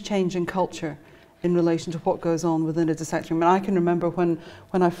huge change in culture in relation to what goes on within a dissection room. And I can remember when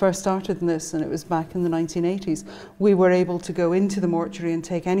I first started in this, and it was back in the 1980s, we were able to go into the mortuary and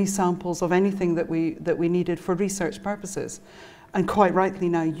take any samples of anything that we needed for research purposes. And quite rightly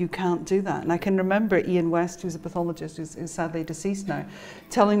now, you can't do that. And I can remember Ian West, who's a pathologist, who's sadly deceased now,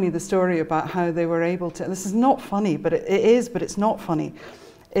 telling me the story about how they were able to, this is not funny, but it is, but it's not funny,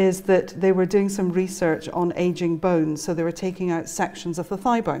 is that they were doing some research on aging bones. So they were taking out sections of the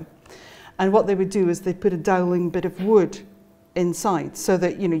thigh bone. And what they would do is they'd put a dowling bit of wood inside so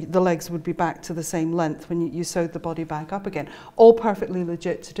that, you know, the legs would be back to the same length when you sewed the body back up again. All perfectly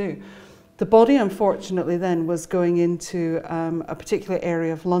legit to do. The body, unfortunately, then was going into a particular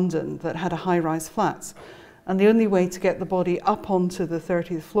area of London that had a high-rise flats. And the only way to get the body up onto the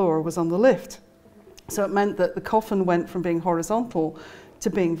 30th floor was on the lift. So it meant that the coffin went from being horizontal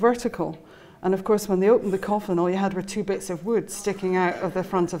to being vertical. And of course, when they opened the coffin, all you had were 2 bits of wood sticking out of the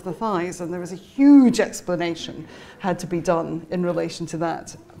front of the thighs, and there was a huge explanation had to be done in relation to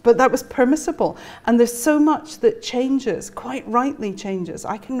that. But that was permissible. And there's so much that changes, quite rightly changes.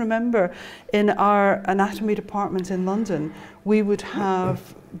 I can remember in our anatomy department in London, we would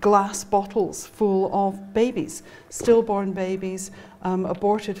have glass bottles full of babies, stillborn babies,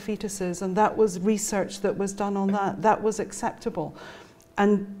 aborted fetuses, and that was research that was done on that. That was acceptable.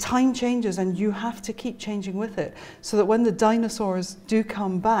 And time changes, and you have to keep changing with it, so that when the dinosaurs do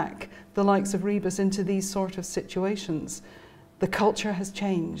come back, the likes of Rebus, into these sort of situations, the culture has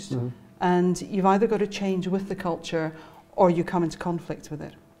changed. Mm-hmm. And you've either got to change with the culture, or you come into conflict with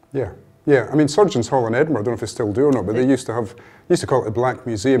it. Yeah, yeah. I mean, Surgeons' Hall in Edinburgh, I don't know if they still do or not, but they used to call it the Black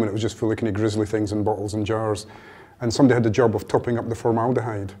Museum, and it was just full of kind of grisly things in bottles and jars. And somebody had the job of topping up the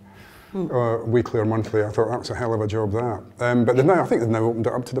formaldehyde. Weekly or monthly. I thought that was a hell of a job, that. But now, I think they've now opened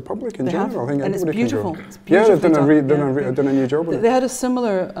it up to the public in general. I think and it's beautiful. Yeah, they've done a new job with it. They had a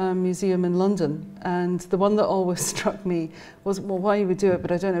similar museum in London, and the one that always struck me was, well, why you would do it,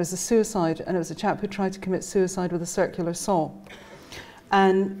 but I don't know, it was a suicide, and it was a chap who tried to commit suicide with a circular saw.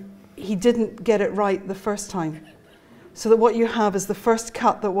 And he didn't get it right the first time. So that what you have is the first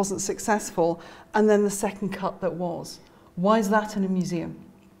cut that wasn't successful, and then the second cut that was. Why is that in a museum?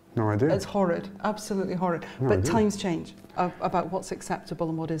 No idea. It's horrid, absolutely horrid. But times change about what's acceptable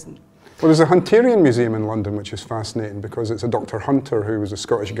and what isn't. Well, there's a Hunterian museum in London, which is fascinating because it's a Dr. Hunter who was a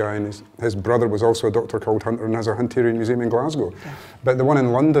Scottish guy, and his brother was also a doctor called Hunter, and has a Hunterian museum in Glasgow. Yeah. But the one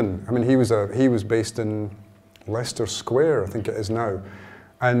in London, I mean, he was based in Leicester Square, I think it is now,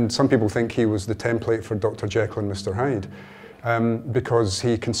 and some people think he was the template for Dr. Jekyll and Mr. Hyde because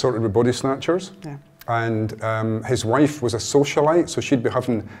he consorted with body snatchers. Yeah. And his wife was a socialite, so she'd be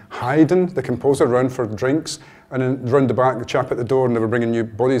having Haydn, the composer, around for drinks, and then round the back, the chap at the door, and they were bringing new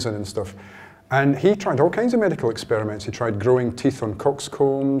bodies in and stuff. And he tried all kinds of medical experiments. He tried growing teeth on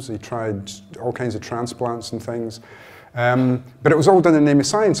coxcombs, he tried all kinds of transplants and things. But it was all done in the name of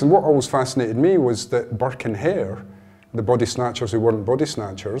science, and what always fascinated me was that Burke and Hare, the body snatchers who weren't body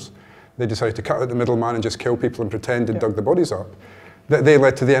snatchers, they decided to cut out the middleman and just kill people and pretend they'd dug the bodies up, that they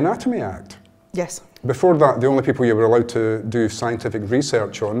led to the Anatomy Act. Yes. Before that, the only people you were allowed to do scientific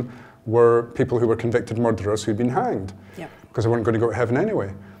research on were people who were convicted murderers who'd been hanged, because they weren't going to go to heaven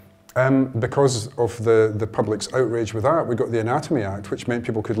anyway. Because of the public's outrage with that, we got the Anatomy Act, which meant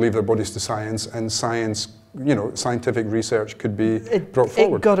people could leave their bodies to science, and science, you know, scientific research could be brought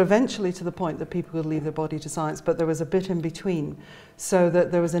forward. It got eventually to the point that people could leave their body to science, but there was a bit in between, so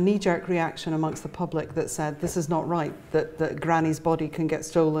that there was a knee-jerk reaction amongst the public that said, this is not right, that Granny's body can get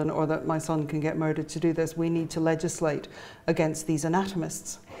stolen, or that my son can get murdered to do this. We need to legislate against these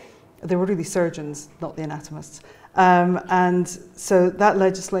anatomists. They were really surgeons, not the anatomists. And so that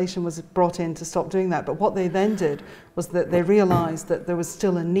legislation was brought in to stop doing that. But what they then did was that they realised that there was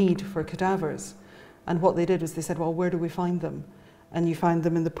still a need for cadavers. And what they did was they said, well, where do we find them? And you find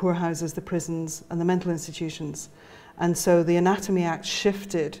them in the poorhouses, the prisons, and the mental institutions. And so the Anatomy Act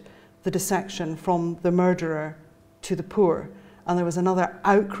shifted the dissection from the murderer to the poor. And there was another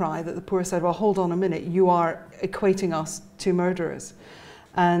outcry that the poor said, well, hold on a minute, you are equating us to murderers.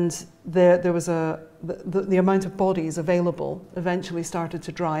 And there was the amount of bodies available eventually started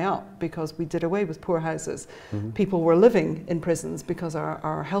to dry up because we did away with poorhouses. People were living in prisons because of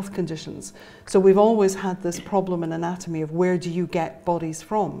our health conditions. So we've always had this problem in anatomy of where do you get bodies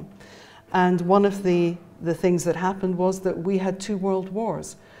from? And one of the things that happened was that we had 2 world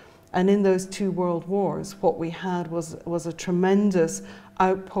wars. And in those 2 world wars, what we had was a tremendous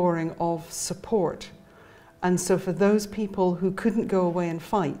outpouring of support. And so for those people who couldn't go away and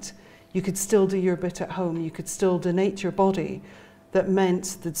fight, you could still do your bit at home, you could still donate your body. That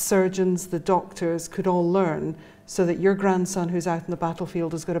meant that surgeons, the doctors could all learn so that your grandson who's out in the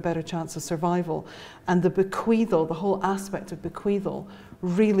battlefield has got a better chance of survival. And the bequeathal, the whole aspect of bequeathal,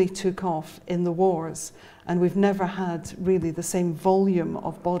 really took off in the wars. And we've never had really the same volume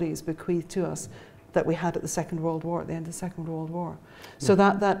of bodies bequeathed to us that we had at the Second World War, at the end of the Second World War. So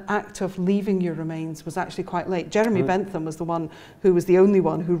that act of leaving your remains was actually quite late. Jeremy Bentham was the one who was the only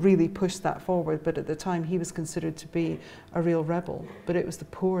one who really pushed that forward, but at the time he was considered to be a real rebel, but it was the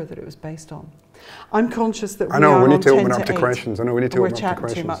poor that it was based on. I'm conscious that we need to open up to questions. I know we need to open up to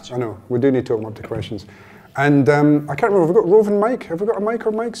questions. Too much. I know, we do need to open up to questions. And I can't remember, have we got roving mic? Have we got a mic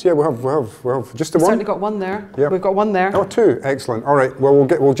or mics? Yeah, we have just the one. Certainly got one there. Yep. We've got one there. Oh, 2, excellent. All right, well,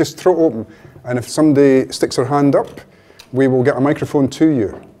 we'll just throw it open. And if somebody sticks their hand up, we will get a microphone to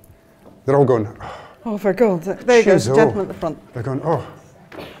you. They're all going, oh, for God. There you go, gentleman at the front. They're going, oh,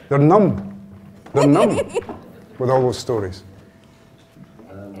 they're numb. They're numb with all those stories.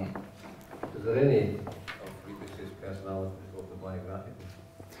 Is there any of Rebus's personalities autobiographical?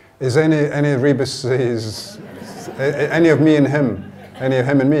 Is any Rebus's, any of me and him, any of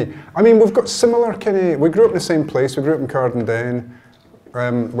him and me? I mean, we've got similar kind of, we grew up in the same place, we grew up in Cardendale,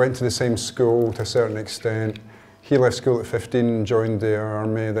 went to the same school to a certain extent. He left school at 15 and joined the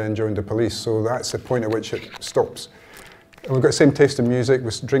army, then joined the police, so that's the point at which it stops. And we've got the same taste in music,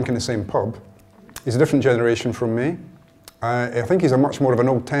 we drink in the same pub. He's a different generation from me. I think he's a much more of an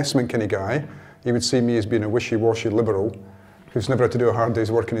Old Testament kind of guy. He would see me as being a wishy-washy liberal who's never had to do a hard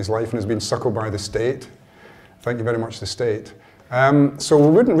day's work in his life and has been suckled by the state. Thank you very much, the state. So we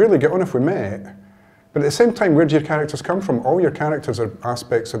wouldn't really get on if we met. But at the same time, where do your characters come from? All your characters are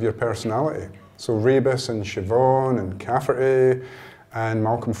aspects of your personality. So Rebus and Siobhan and Cafferty and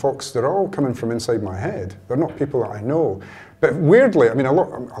Malcolm Fox, they're all coming from inside my head. They're not people that I know. But weirdly, I mean, a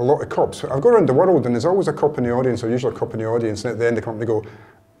lot of cops, I've gone around the world and there's always a cop in the audience, or usually a cop in the audience, and at the end they come up and they go,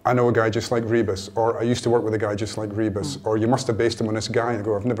 I know a guy just like Rebus, or I used to work with a guy just like Rebus, or you must have based him on this guy, and I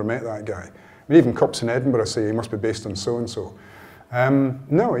go, I've never met that guy. I mean, even cops in Edinburgh say he must be based on so-and-so.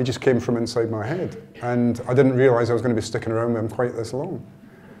 No, he just came from inside my head, and I didn't realise I was going to be sticking around with him quite this long.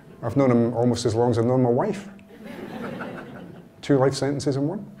 I've known him almost as long as I've known my wife. 2 life sentences in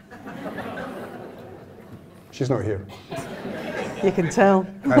one. She's not here. You can tell.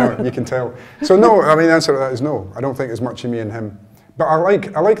 I know, you can tell. So no, I mean, the answer to that is no. I don't think there's much of me and him. But I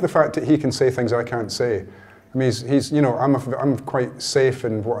like the fact that he can say things I can't say. I mean, he's you know, I'm quite safe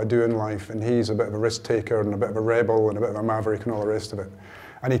in what I do in life, and he's a bit of a risk taker and a bit of a rebel and a bit of a maverick and all the rest of it.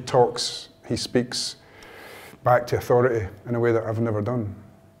 And he talks, he speaks back to authority in a way that I've never done.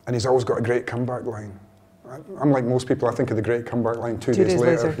 And he's always got a great comeback line. I'm like most people, I think of the great comeback line 2 days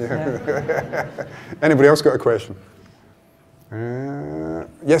later. Yeah. Anybody else got a question?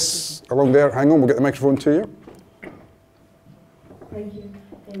 Yes, along there. Hang on, we'll get the microphone to you. Thank you.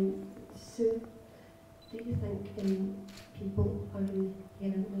 So, do you think people are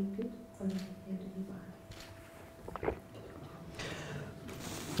inherently good or inherently bad?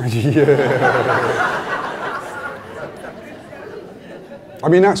 Yeah. I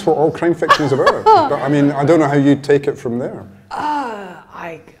mean, that's what all crime fiction is about. But I mean, I don't know how you'd take it from there.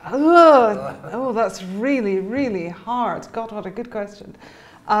 Oh, that's really, really hard. God, what a good question.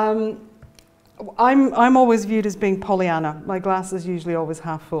 I'm always viewed as being Pollyanna. My glass is usually always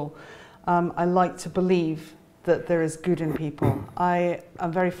half full. I like to believe that there is good in people. I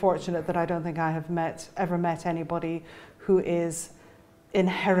am very fortunate that I don't think I have ever met anybody who is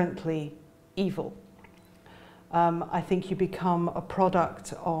inherently evil. I think you become a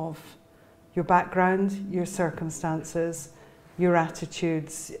product of your background, your circumstances, your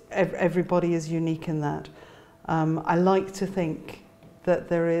attitudes. Everybody is unique in that. I like to think that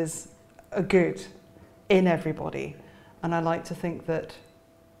there is a good in everybody, and I like to think that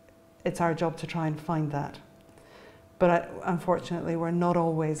it's our job to try and find that. But unfortunately, we're not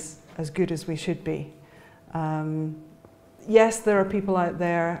always as good as we should be. Yes, there are people out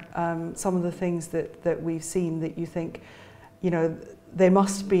there, some of the things that we've seen that you think, you know, they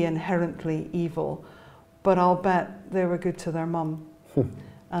must be inherently evil, but I'll bet they were good to their mum,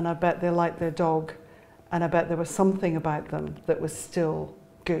 and I bet they liked their dog, and I bet there was something about them that was still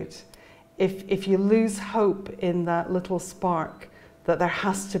good. If you lose hope in that little spark, that there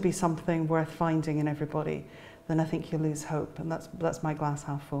has to be something worth finding in everybody, then I think you lose hope, and that's my glass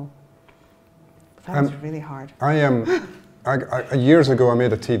half full. That was really hard. Years ago I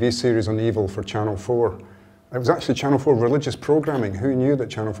made a TV series on evil for Channel 4. It was actually Channel 4 religious programming. Who knew that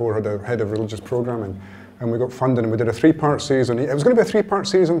Channel 4 had a head of religious programming? And we got funding, and we did a 3-part series on it. It was going to be a 3-part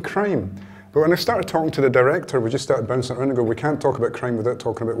series on crime. But when I started talking to the director, we just started bouncing around and go, we can't talk about crime without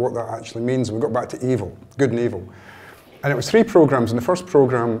talking about what that actually means. And we got back to evil, good and evil. And it was 3 programs, and the first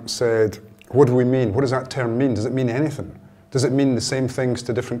program said, what do we mean? What does that term mean? Does it mean anything? Does it mean the same things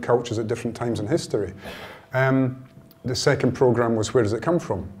to different cultures at different times in history? The second program was, where does it come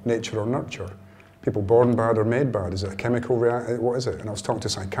from? Nature or nurture? People born bad or made bad? Is it a chemical reaction? What is it? And I was talking to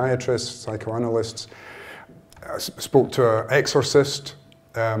psychiatrists, psychoanalysts. I spoke to an exorcist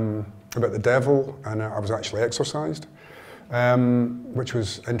about the devil, and I was actually exorcised, which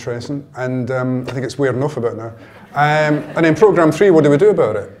was interesting. And I think it's weird enough about now. And in program 3, what do we do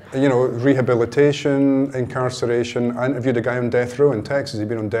about it? You know, rehabilitation, incarceration. I interviewed a guy on death row in Texas. He'd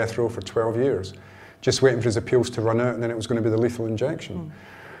been on death row for 12 years, just waiting for his appeals to run out, and then it was going to be the lethal injection.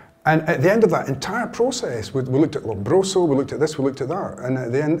 And at the end of that entire process, we looked at Lombroso, we looked at this, we looked at that, and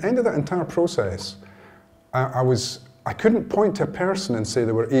at the end of that entire process, I couldn't point to a person and say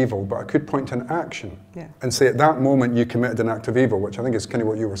they were evil, but I could point to an action and say at that moment you committed an act of evil, which I think is kind of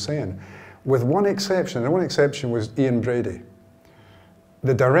what you were saying. With one exception, and one exception was Ian Brady.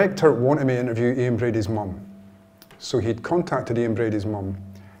 The director wanted me to interview Ian Brady's mum. So he'd contacted Ian Brady's mum.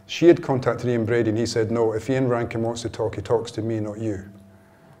 She had contacted Ian Brady, and he said, no, if Ian Rankin wants to talk, he talks to me, not you.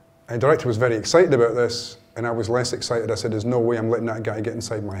 And the director was very excited about this, and I was less excited. I said, there's no way I'm letting that guy get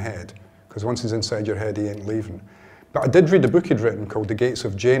inside my head, because once he's inside your head, he ain't leaving. But I did read a book he'd written called The Gates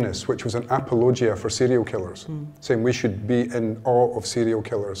of Janus, which was an apologia for serial killers, saying we should be in awe of serial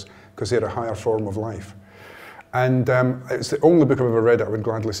killers because they're a higher form of life. And it's the only book I've ever read that I would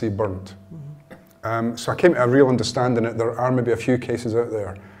gladly see burnt. So I came to a real understanding that there are maybe a few cases out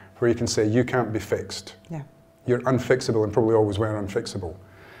there where you can say you can't be fixed. Yeah. You're unfixable and probably always were unfixable.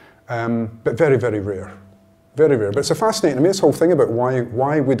 But very, very rare. Very rare. But it's a fascinating, I mean, this whole thing about why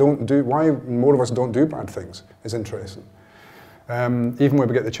more of us don't do bad things is interesting. Even when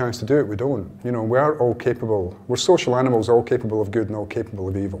we get the chance to do it, we don't. You know, we are all capable, we're social animals, all capable of good and all capable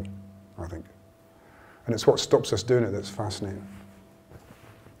of evil, I think. And it's what stops us doing it that's fascinating.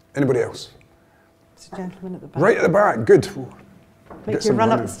 Anybody else? There's a gentleman at the back. Right at the back, good. Make you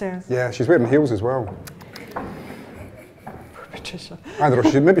run up the stairs. Yeah, she's wearing heels as well. Poor Patricia. Either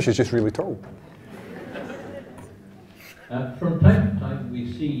or, maybe she's just really tall. From time to time,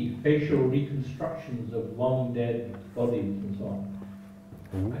 we see facial reconstructions of long dead bodies and so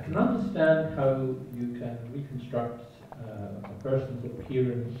on. I can understand how you can reconstruct a person's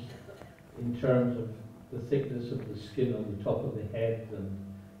appearance in terms of the thickness of the skin on the top of the head and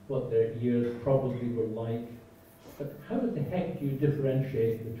what their ears probably were like. But how the heck do you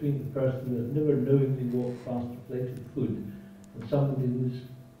differentiate between the person who has never knowingly walked past a plate of food and somebody who's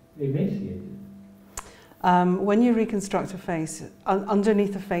emaciated? When you reconstruct a face,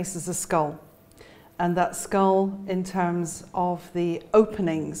 underneath the face is a skull. And that skull, in terms of the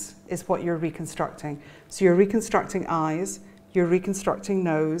openings, is what you're reconstructing. So you're reconstructing eyes, you're reconstructing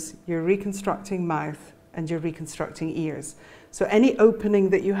nose, you're reconstructing mouth, and you're reconstructing ears. So any opening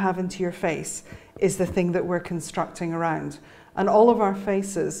that you have into your face is the thing that we're constructing around. And all of our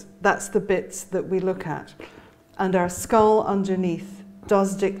faces, that's the bits that we look at. And our skull underneath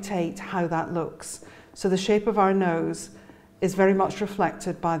does dictate how that looks. So the shape of our nose is very much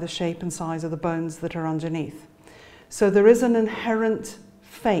reflected by the shape and size of the bones that are underneath. So there is an inherent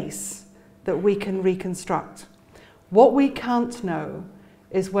face that we can reconstruct. What we can't know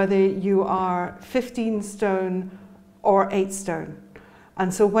is whether you are 15 stone or 8 stone.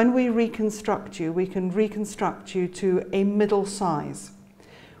 And so when we reconstruct you, we can reconstruct you to a middle size.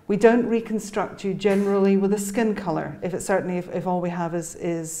 We don't reconstruct you generally with a skin colour, if all we have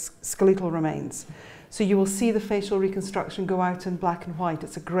is skeletal remains. So you will see the facial reconstruction go out in black and white.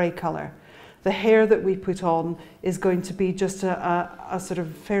 It's a grey colour. The hair that we put on is going to be just a sort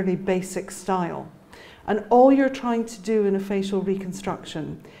of fairly basic style. And all you're trying to do in a facial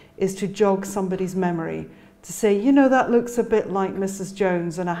reconstruction is to jog somebody's memory, to say, you know, that looks a bit like Mrs.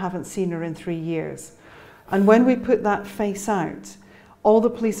 Jones and I haven't seen her in 3 years. And when we put that face out, all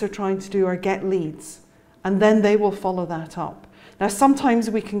the police are trying to do are get leads, and then they will follow that up. Now, sometimes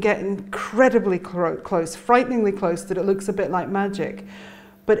we can get incredibly close, frighteningly close, that it looks a bit like magic.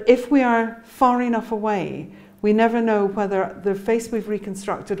 But if we are far enough away, we never know whether the face we've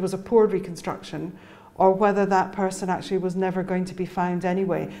reconstructed was a poor reconstruction or whether that person actually was never going to be found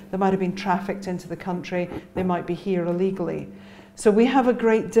anyway. They might have been trafficked into the country, they might be here illegally. So we have a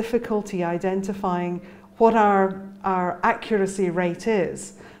great difficulty identifying what our accuracy rate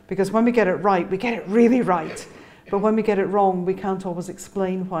is, because when we get it right, we get it really right. But when we get it wrong, we can't always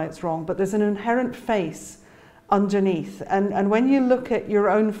explain why it's wrong. But there's an inherent face underneath. And when you look at your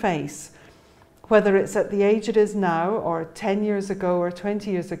own face, whether it's at the age it is now, or 10 years ago, or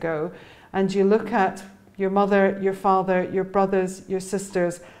 20 years ago, and you look at your mother, your father, your brothers, your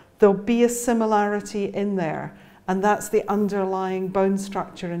sisters, there'll be a similarity in there. And that's the underlying bone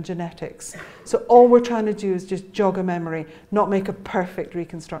structure and genetics. So all we're trying to do is just jog a memory, not make a perfect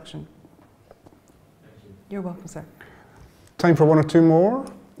reconstruction. Thank you. You're welcome, sir. Time for one or two more,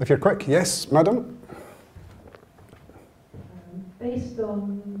 if you're quick. Yes, madam? Based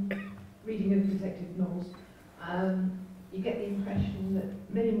on reading of detective novels, you get the impression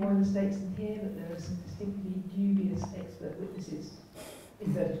that many more in the States than here, but there are some distinctly dubious expert witnesses,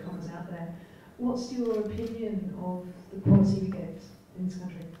 inverted commas, out there. What's your opinion of the policy we get in this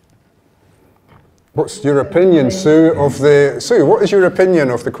country? What's your opinion, Sue, of the... Sue, what is your opinion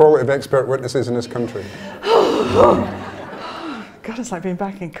of the quality of expert witnesses in this country? God, it's like being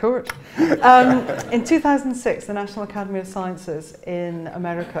back in court. In 2006, the National Academy of Sciences in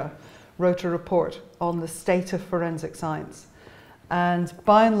America wrote a report on the state of forensic science. And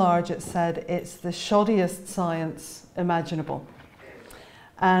by and large, it said it's the shoddiest science imaginable.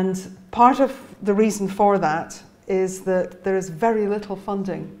 And part of the reason for that is that there is very little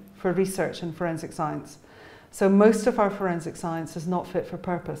funding for research in forensic science. So most of our forensic science is not fit for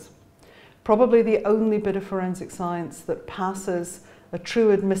purpose. Probably the only bit of forensic science that passes a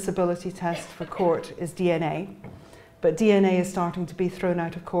true admissibility test for court is DNA. But DNA is starting to be thrown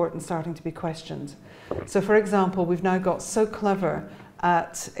out of court and starting to be questioned. So for example, we've now got so clever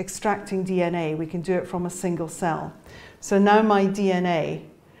at extracting DNA, we can do it from a single cell. So now my DNA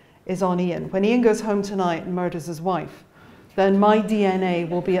is on Ian. When Ian goes home tonight and murders his wife, then my DNA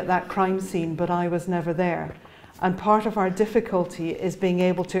will be at that crime scene, but I was never there. And part of our difficulty is being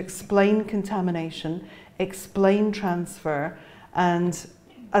able to explain contamination, explain transfer, and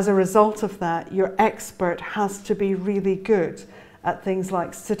as a result of that, your expert has to be really good at things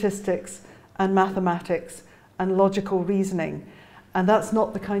like statistics and mathematics and logical reasoning. And that's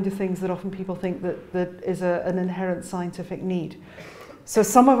not the kind of things that often people think that is an inherent scientific need. So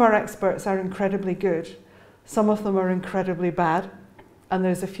some of our experts are incredibly good, some of them are incredibly bad, and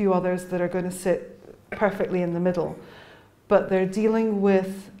there's a few others that are going to sit perfectly in the middle. But they're dealing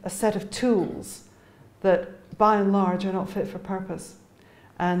with a set of tools that by and large are not fit for purpose.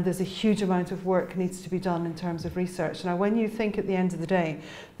 And there's a huge amount of work needs to be done in terms of research. Now, when you think at the end of the day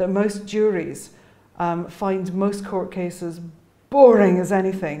that most juries find most court cases boring as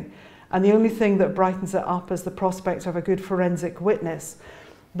anything, and the only thing that brightens it up is the prospect of a good forensic witness,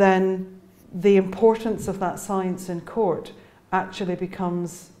 then the importance of that science in court actually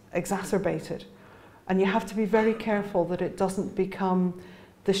becomes exacerbated. And you have to be very careful that it doesn't become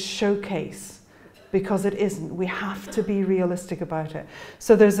the showcase, because it isn't. We have to be realistic about it.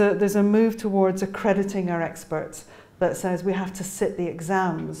 So there's a move towards accrediting our experts that says we have to sit the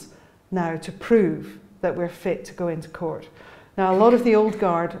exams now to prove that we're fit to go into court. Now, a lot of the old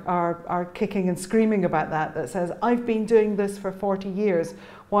guard are kicking and screaming about that says, I've been doing this for 40 years.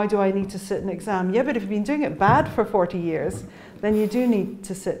 Why do I need to sit an exam? Yeah, but if you've been doing it bad for 40 years, then you do need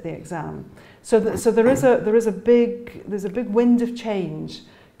to sit the exam. So there's a big wind of change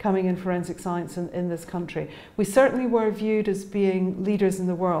coming in forensic science in this country. We certainly were viewed as being leaders in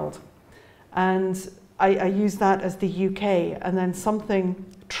the world. And I use that as the UK, and then something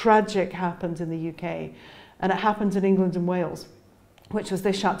tragic happened in the UK. And it happened in England and Wales. which was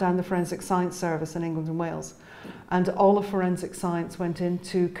they shut down the forensic science service in England and Wales. And all of forensic science went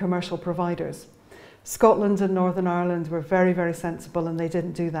into commercial providers. Scotland and Northern Ireland were very, very sensible, and they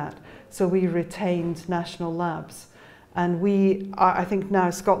didn't do that. So we retained national labs. And I think now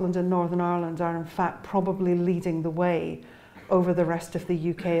Scotland and Northern Ireland are in fact probably leading the way over the rest of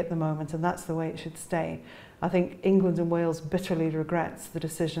the UK at the moment, and that's the way it should stay. I think England and Wales bitterly regrets the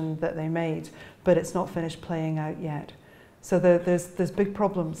decision that they made, but it's not finished playing out yet. So there's big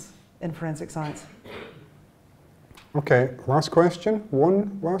problems in forensic science. Okay, last question.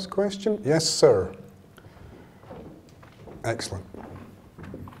 One last question. Yes, sir. Excellent.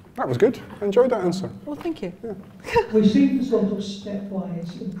 That was good. I enjoyed that answer. Well, thank you. Yeah. We've seen the sort of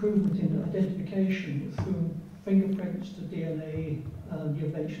stepwise improvement in identification through fingerprints to DNA, you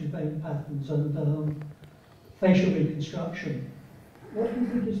mentioned vein patterns, and facial reconstruction. What do you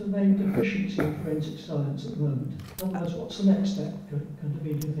think is the main deficiency in forensic science at the moment? Otherwise, what's the next step going to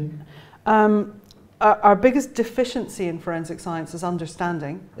be, do you think? Our biggest deficiency in forensic science is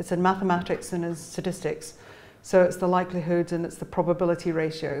understanding. It's in mathematics and in statistics. So it's the likelihood and it's the probability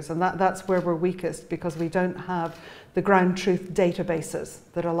ratios, and that's where we're weakest, because we don't have the ground truth databases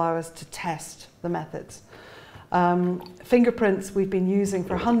that allow us to test the methods. Fingerprints we've been using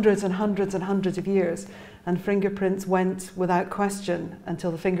for hundreds and hundreds and hundreds of years, and fingerprints went without question until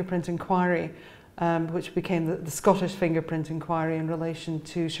the fingerprint inquiry, which became the Scottish fingerprint inquiry in relation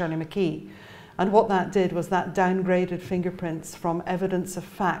to Shirley McKee. And what that did was that downgraded fingerprints from evidence of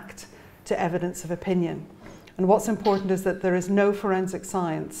fact to evidence of opinion. And what's important is that there is no forensic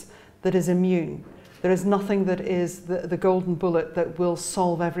science that is immune. There is nothing that is the golden bullet that will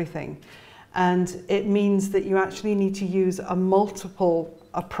solve everything. And it means that you actually need to use a multiple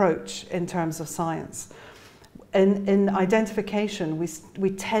approach in terms of science. In identification,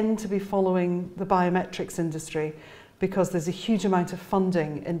 we tend to be following the biometrics industry because there's a huge amount of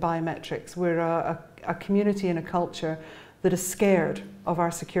funding in biometrics. We're a community and a culture that is scared of our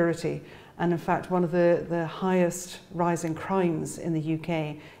security. And in fact, one of the highest rising crimes in the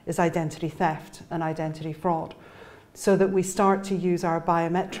UK is identity theft and identity fraud. So that we start to use our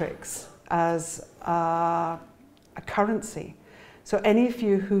biometrics as a currency. So any of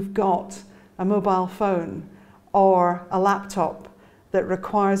you who've got a mobile phone or a laptop that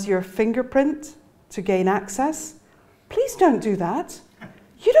requires your fingerprint to gain access, please don't do that.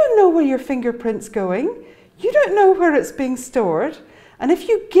 You don't know where your fingerprint's going. You don't know where it's being stored. And if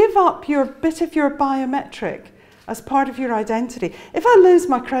you give up your bit of your biometric as part of your identity, if I lose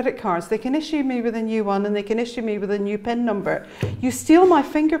my credit cards, they can issue me with a new one and they can issue me with a new PIN number. You steal my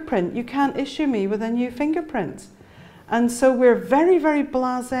fingerprint, you can't issue me with a new fingerprint. And so we're very, very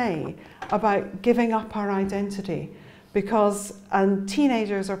blasé about giving up our identity, and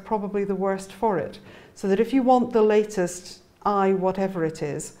teenagers are probably the worst for it. So that if you want the latest whatever it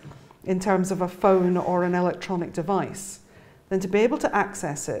is, in terms of a phone or an electronic device, then to be able to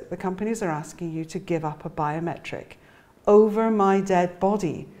access it, the companies are asking you to give up a biometric. Over my dead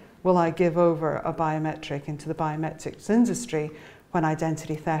body will I give over a biometric into the biometrics industry when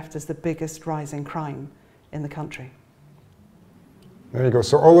identity theft is the biggest rising crime in the country. There you go.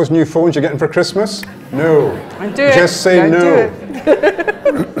 So all those new phones you're getting for Christmas? No. Don't do it. Just say Don't no. do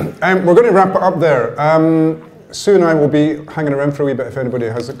it. We're going to wrap it up there. Sue and I will be hanging around for a wee bit if anybody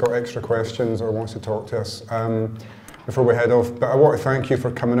has got extra questions or wants to talk to us before we head off. But I want to thank you for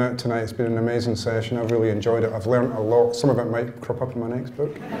coming out tonight. It's been an amazing session. I've really enjoyed it. I've learned a lot. Some of it might crop up in my next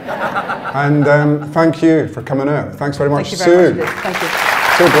book. And thank you for coming out. Thanks very much, Thank you very Sue. much. Thank you.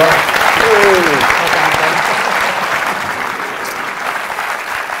 So glad.